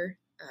a lawyer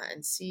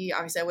and see.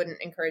 Obviously, I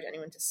wouldn't encourage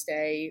anyone to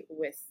stay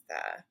with.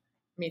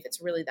 If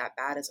it's really that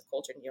bad as a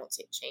culture and you don't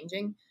see it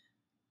changing,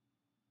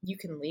 you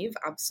can leave.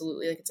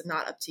 Absolutely, it's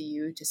not up to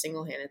you to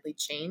single-handedly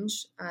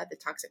change the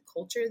toxic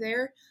culture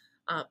there.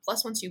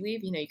 Plus, once you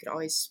leave, you could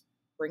always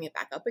bring it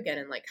back up again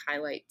and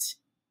highlight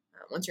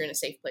once you're in a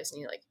safe place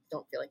and you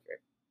don't feel like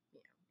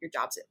your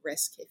job's at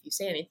risk if you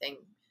say anything.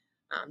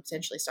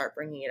 Potentially start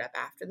bringing it up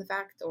after the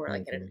fact, or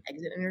at an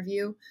exit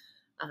interview.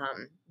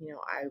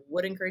 I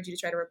would encourage you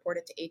to try to report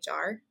it to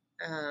HR.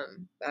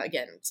 But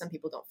again, some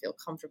people don't feel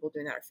comfortable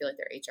doing that or feel like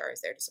their HR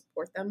is there to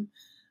support them.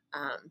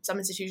 Some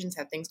institutions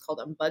have things called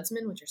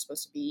ombudsmen, which are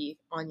supposed to be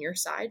on your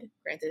side.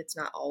 Granted, it's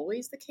not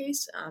always the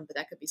case, but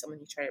that could be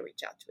someone you try to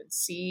reach out to and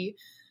see.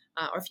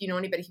 Or if you know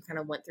anybody who kind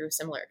of went through a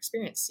similar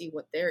experience, see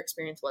what their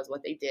experience was,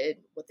 what they did,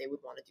 what they would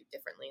want to do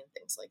differently, and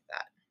things like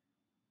that.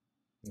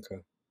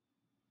 Okay.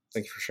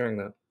 Thank you for sharing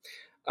that.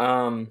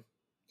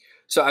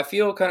 So I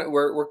feel kind of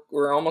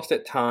we're almost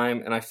at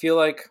time, and I feel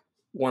like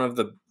one of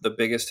the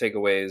biggest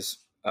takeaways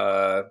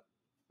that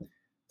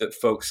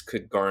folks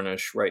could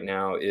garnish right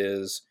now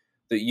is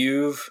that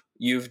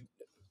you've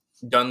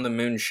done the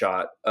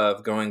moonshot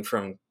of going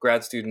from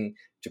grad student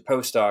to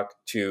postdoc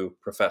to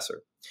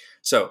professor.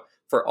 So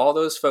for all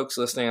those folks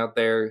listening out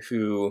there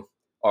who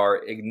are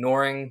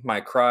ignoring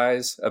my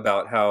cries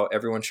about how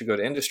everyone should go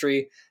to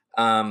industry,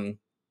 and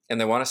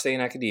they want to stay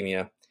in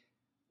academia,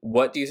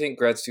 what do you think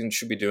grad students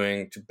should be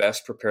doing to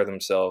best prepare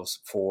themselves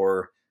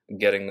for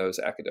getting those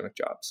academic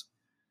jobs?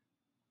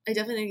 I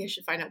definitely think they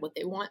should find out what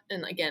they want.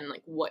 And again,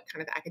 what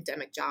kind of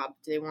academic job?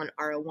 Do they want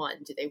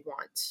R01? Do they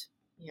want,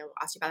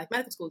 osteopathic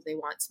medical school? Do they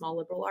want small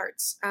liberal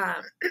arts?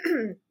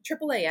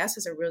 AAAS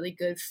is a really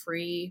good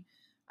free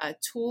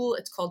tool.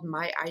 It's called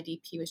My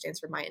IDP, which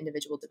stands for My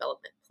Individual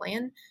Development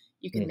Plan.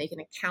 You can make an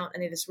account,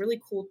 and it is a really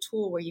cool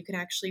tool where you can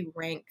actually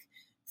rank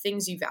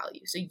things you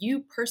value. So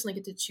you personally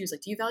get to choose,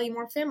 do you value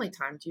more family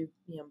time? Do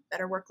you,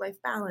 better work-life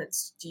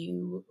balance? Do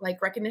you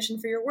like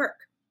recognition for your work?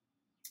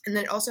 And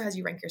then it also has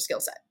you rank your skill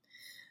set.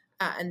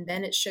 And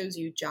then it shows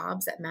you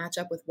jobs that match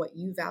up with what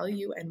you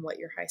value and what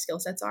your high skill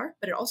sets are.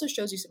 But it also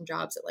shows you some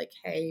jobs that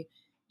hey,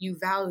 you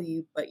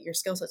value, but your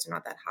skill sets are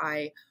not that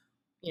high.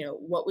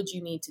 What would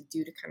you need to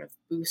do to kind of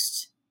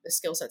boost the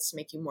skill sets to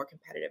make you more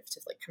competitive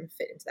to kind of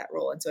fit into that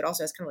role? And so it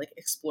also has kind of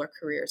explore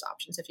careers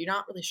options. If you're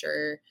not really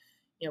sure,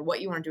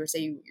 what you want to do, or say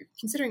you're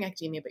considering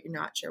academia, but you're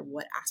not sure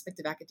what aspect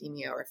of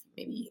academia, or if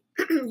maybe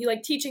you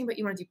like teaching, but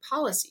you want to do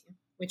policy,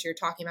 which you're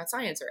talking about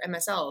science, or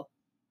MSL,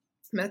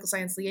 medical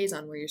science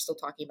liaison, where you're still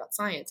talking about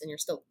science and you're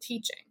still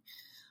teaching.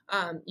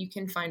 You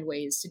can find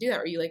ways to do that.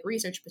 Or you like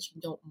research, but you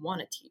don't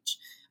want to teach.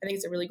 I think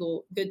it's a really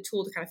good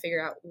tool to kind of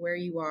figure out where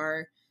you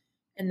are.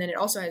 And then it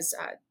also has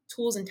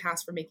tools and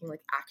tasks for making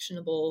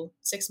actionable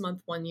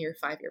 6-month, 1-year,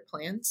 5-year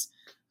plans.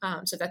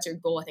 So if that's your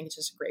goal, I think it's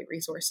just a great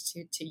resource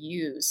to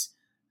use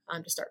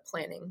to start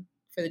planning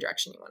for the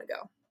direction you want to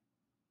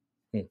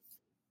go.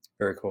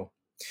 Very cool.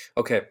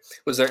 Okay.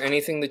 Was there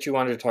anything that you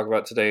wanted to talk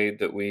about today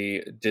that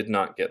we did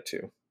not get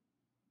to?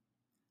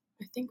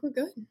 I think we're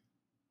good.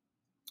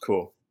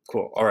 Cool.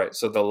 All right.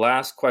 So the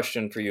last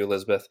question for you,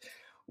 Elizabeth,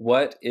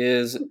 what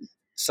is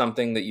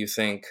something that you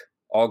think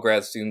all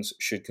grad students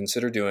should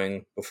consider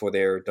doing before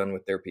they are done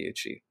with their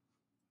PhD?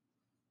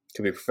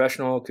 Could be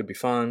professional, could be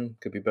fun,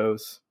 could be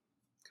both,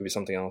 could be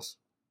something else.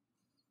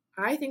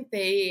 I think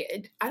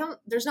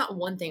there's not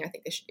one thing I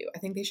think they should do. I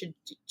think they should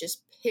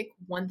just pick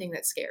one thing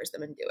that scares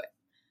them and do it.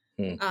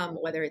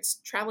 Whether it's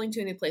traveling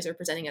to a new place or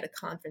presenting at a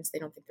conference they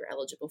don't think they're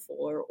eligible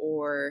for,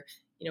 or,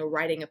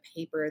 writing a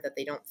paper that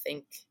they don't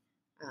think,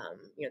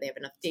 they have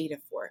enough data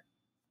for.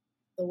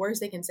 The worst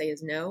they can say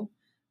is no.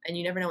 and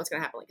you never know what's going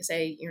to happen. Like,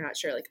 say you're not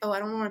sure, like, oh, I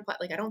don't want to apply.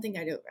 Like, I don't think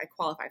I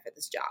qualify for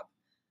this job.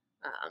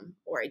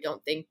 Or I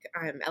don't think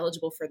I'm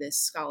eligible for this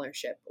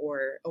scholarship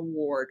or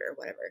award or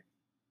whatever.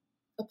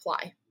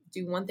 Apply.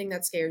 Do one thing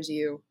that scares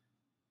you.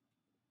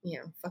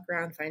 Fuck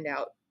around, find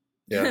out.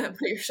 Yeah.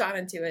 Put your shot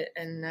into it,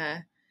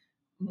 and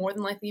more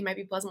than likely you might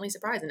be pleasantly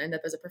surprised and end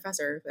up as a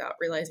professor without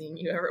realizing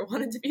you ever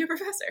wanted to be a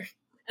professor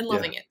and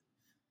loving it.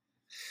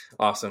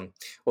 Awesome.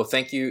 Well,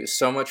 thank you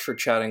so much for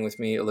chatting with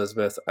me,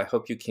 Elizabeth. I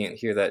hope you can't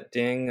hear that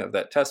ding of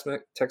that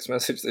text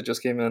message that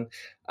just came in.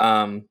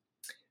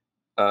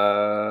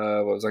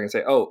 What was I going to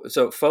say? Oh,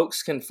 so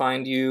folks can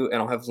find you,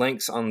 and I'll have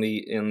links in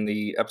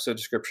the episode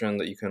description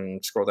that you can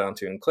scroll down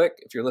to and click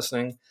if you're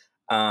listening.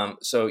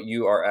 So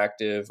you are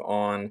active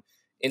on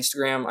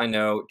Instagram. I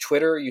know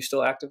Twitter. Are you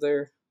still active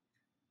there?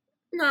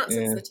 Not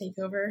since the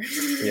takeover.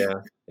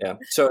 Yeah.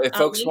 So if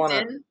folks want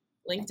to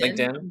LinkedIn,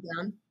 I'm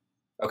down.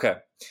 Okay.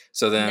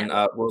 So then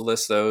we'll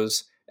list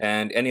those,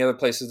 and any other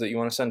places that you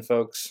want to send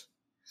folks.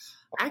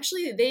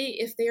 Actually,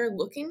 if they are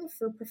looking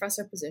for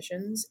professor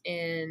positions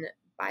in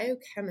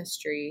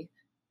biochemistry,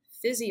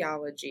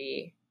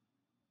 physiology,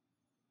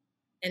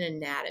 and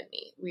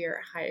anatomy, we are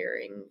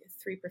hiring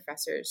 3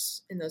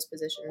 professors in those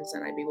positions,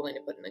 and I'd be willing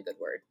to put in a good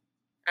word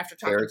after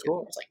talking to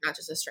them, like not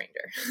just a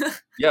stranger.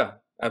 Yeah,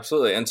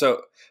 absolutely. And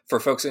so for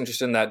folks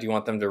interested in that, do you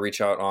want them to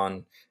reach out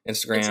on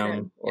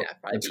Instagram? Probably.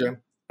 Instagram?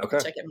 Okay.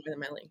 Check it more than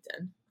my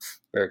LinkedIn.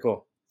 Very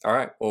cool. All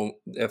right. Well,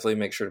 definitely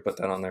make sure to put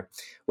that on there.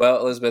 Well,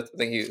 Elizabeth,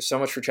 thank you so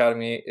much for chatting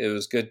with me. It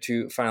was good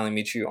to finally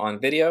meet you on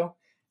video,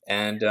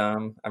 and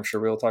I'm sure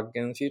we'll talk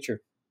again in the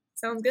future.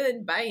 Sounds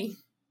good. Bye.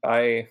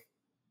 Bye.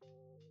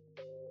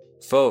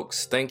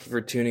 Folks, thank you for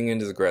tuning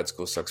into the Grad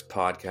School Sucks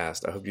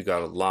podcast. I hope you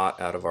got a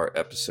lot out of our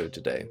episode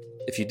today.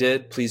 If you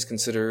did, please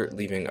consider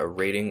leaving a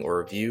rating or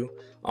review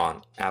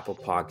on Apple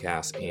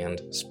Podcasts and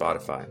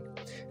Spotify.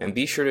 And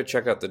be sure to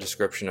check out the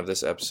description of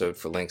this episode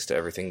for links to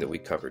everything that we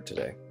covered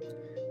today.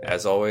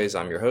 As always,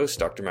 I'm your host,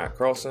 Dr. Matt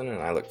Carlson,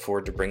 and I look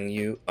forward to bringing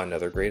you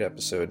another great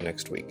episode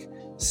next week.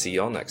 See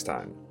y'all next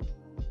time.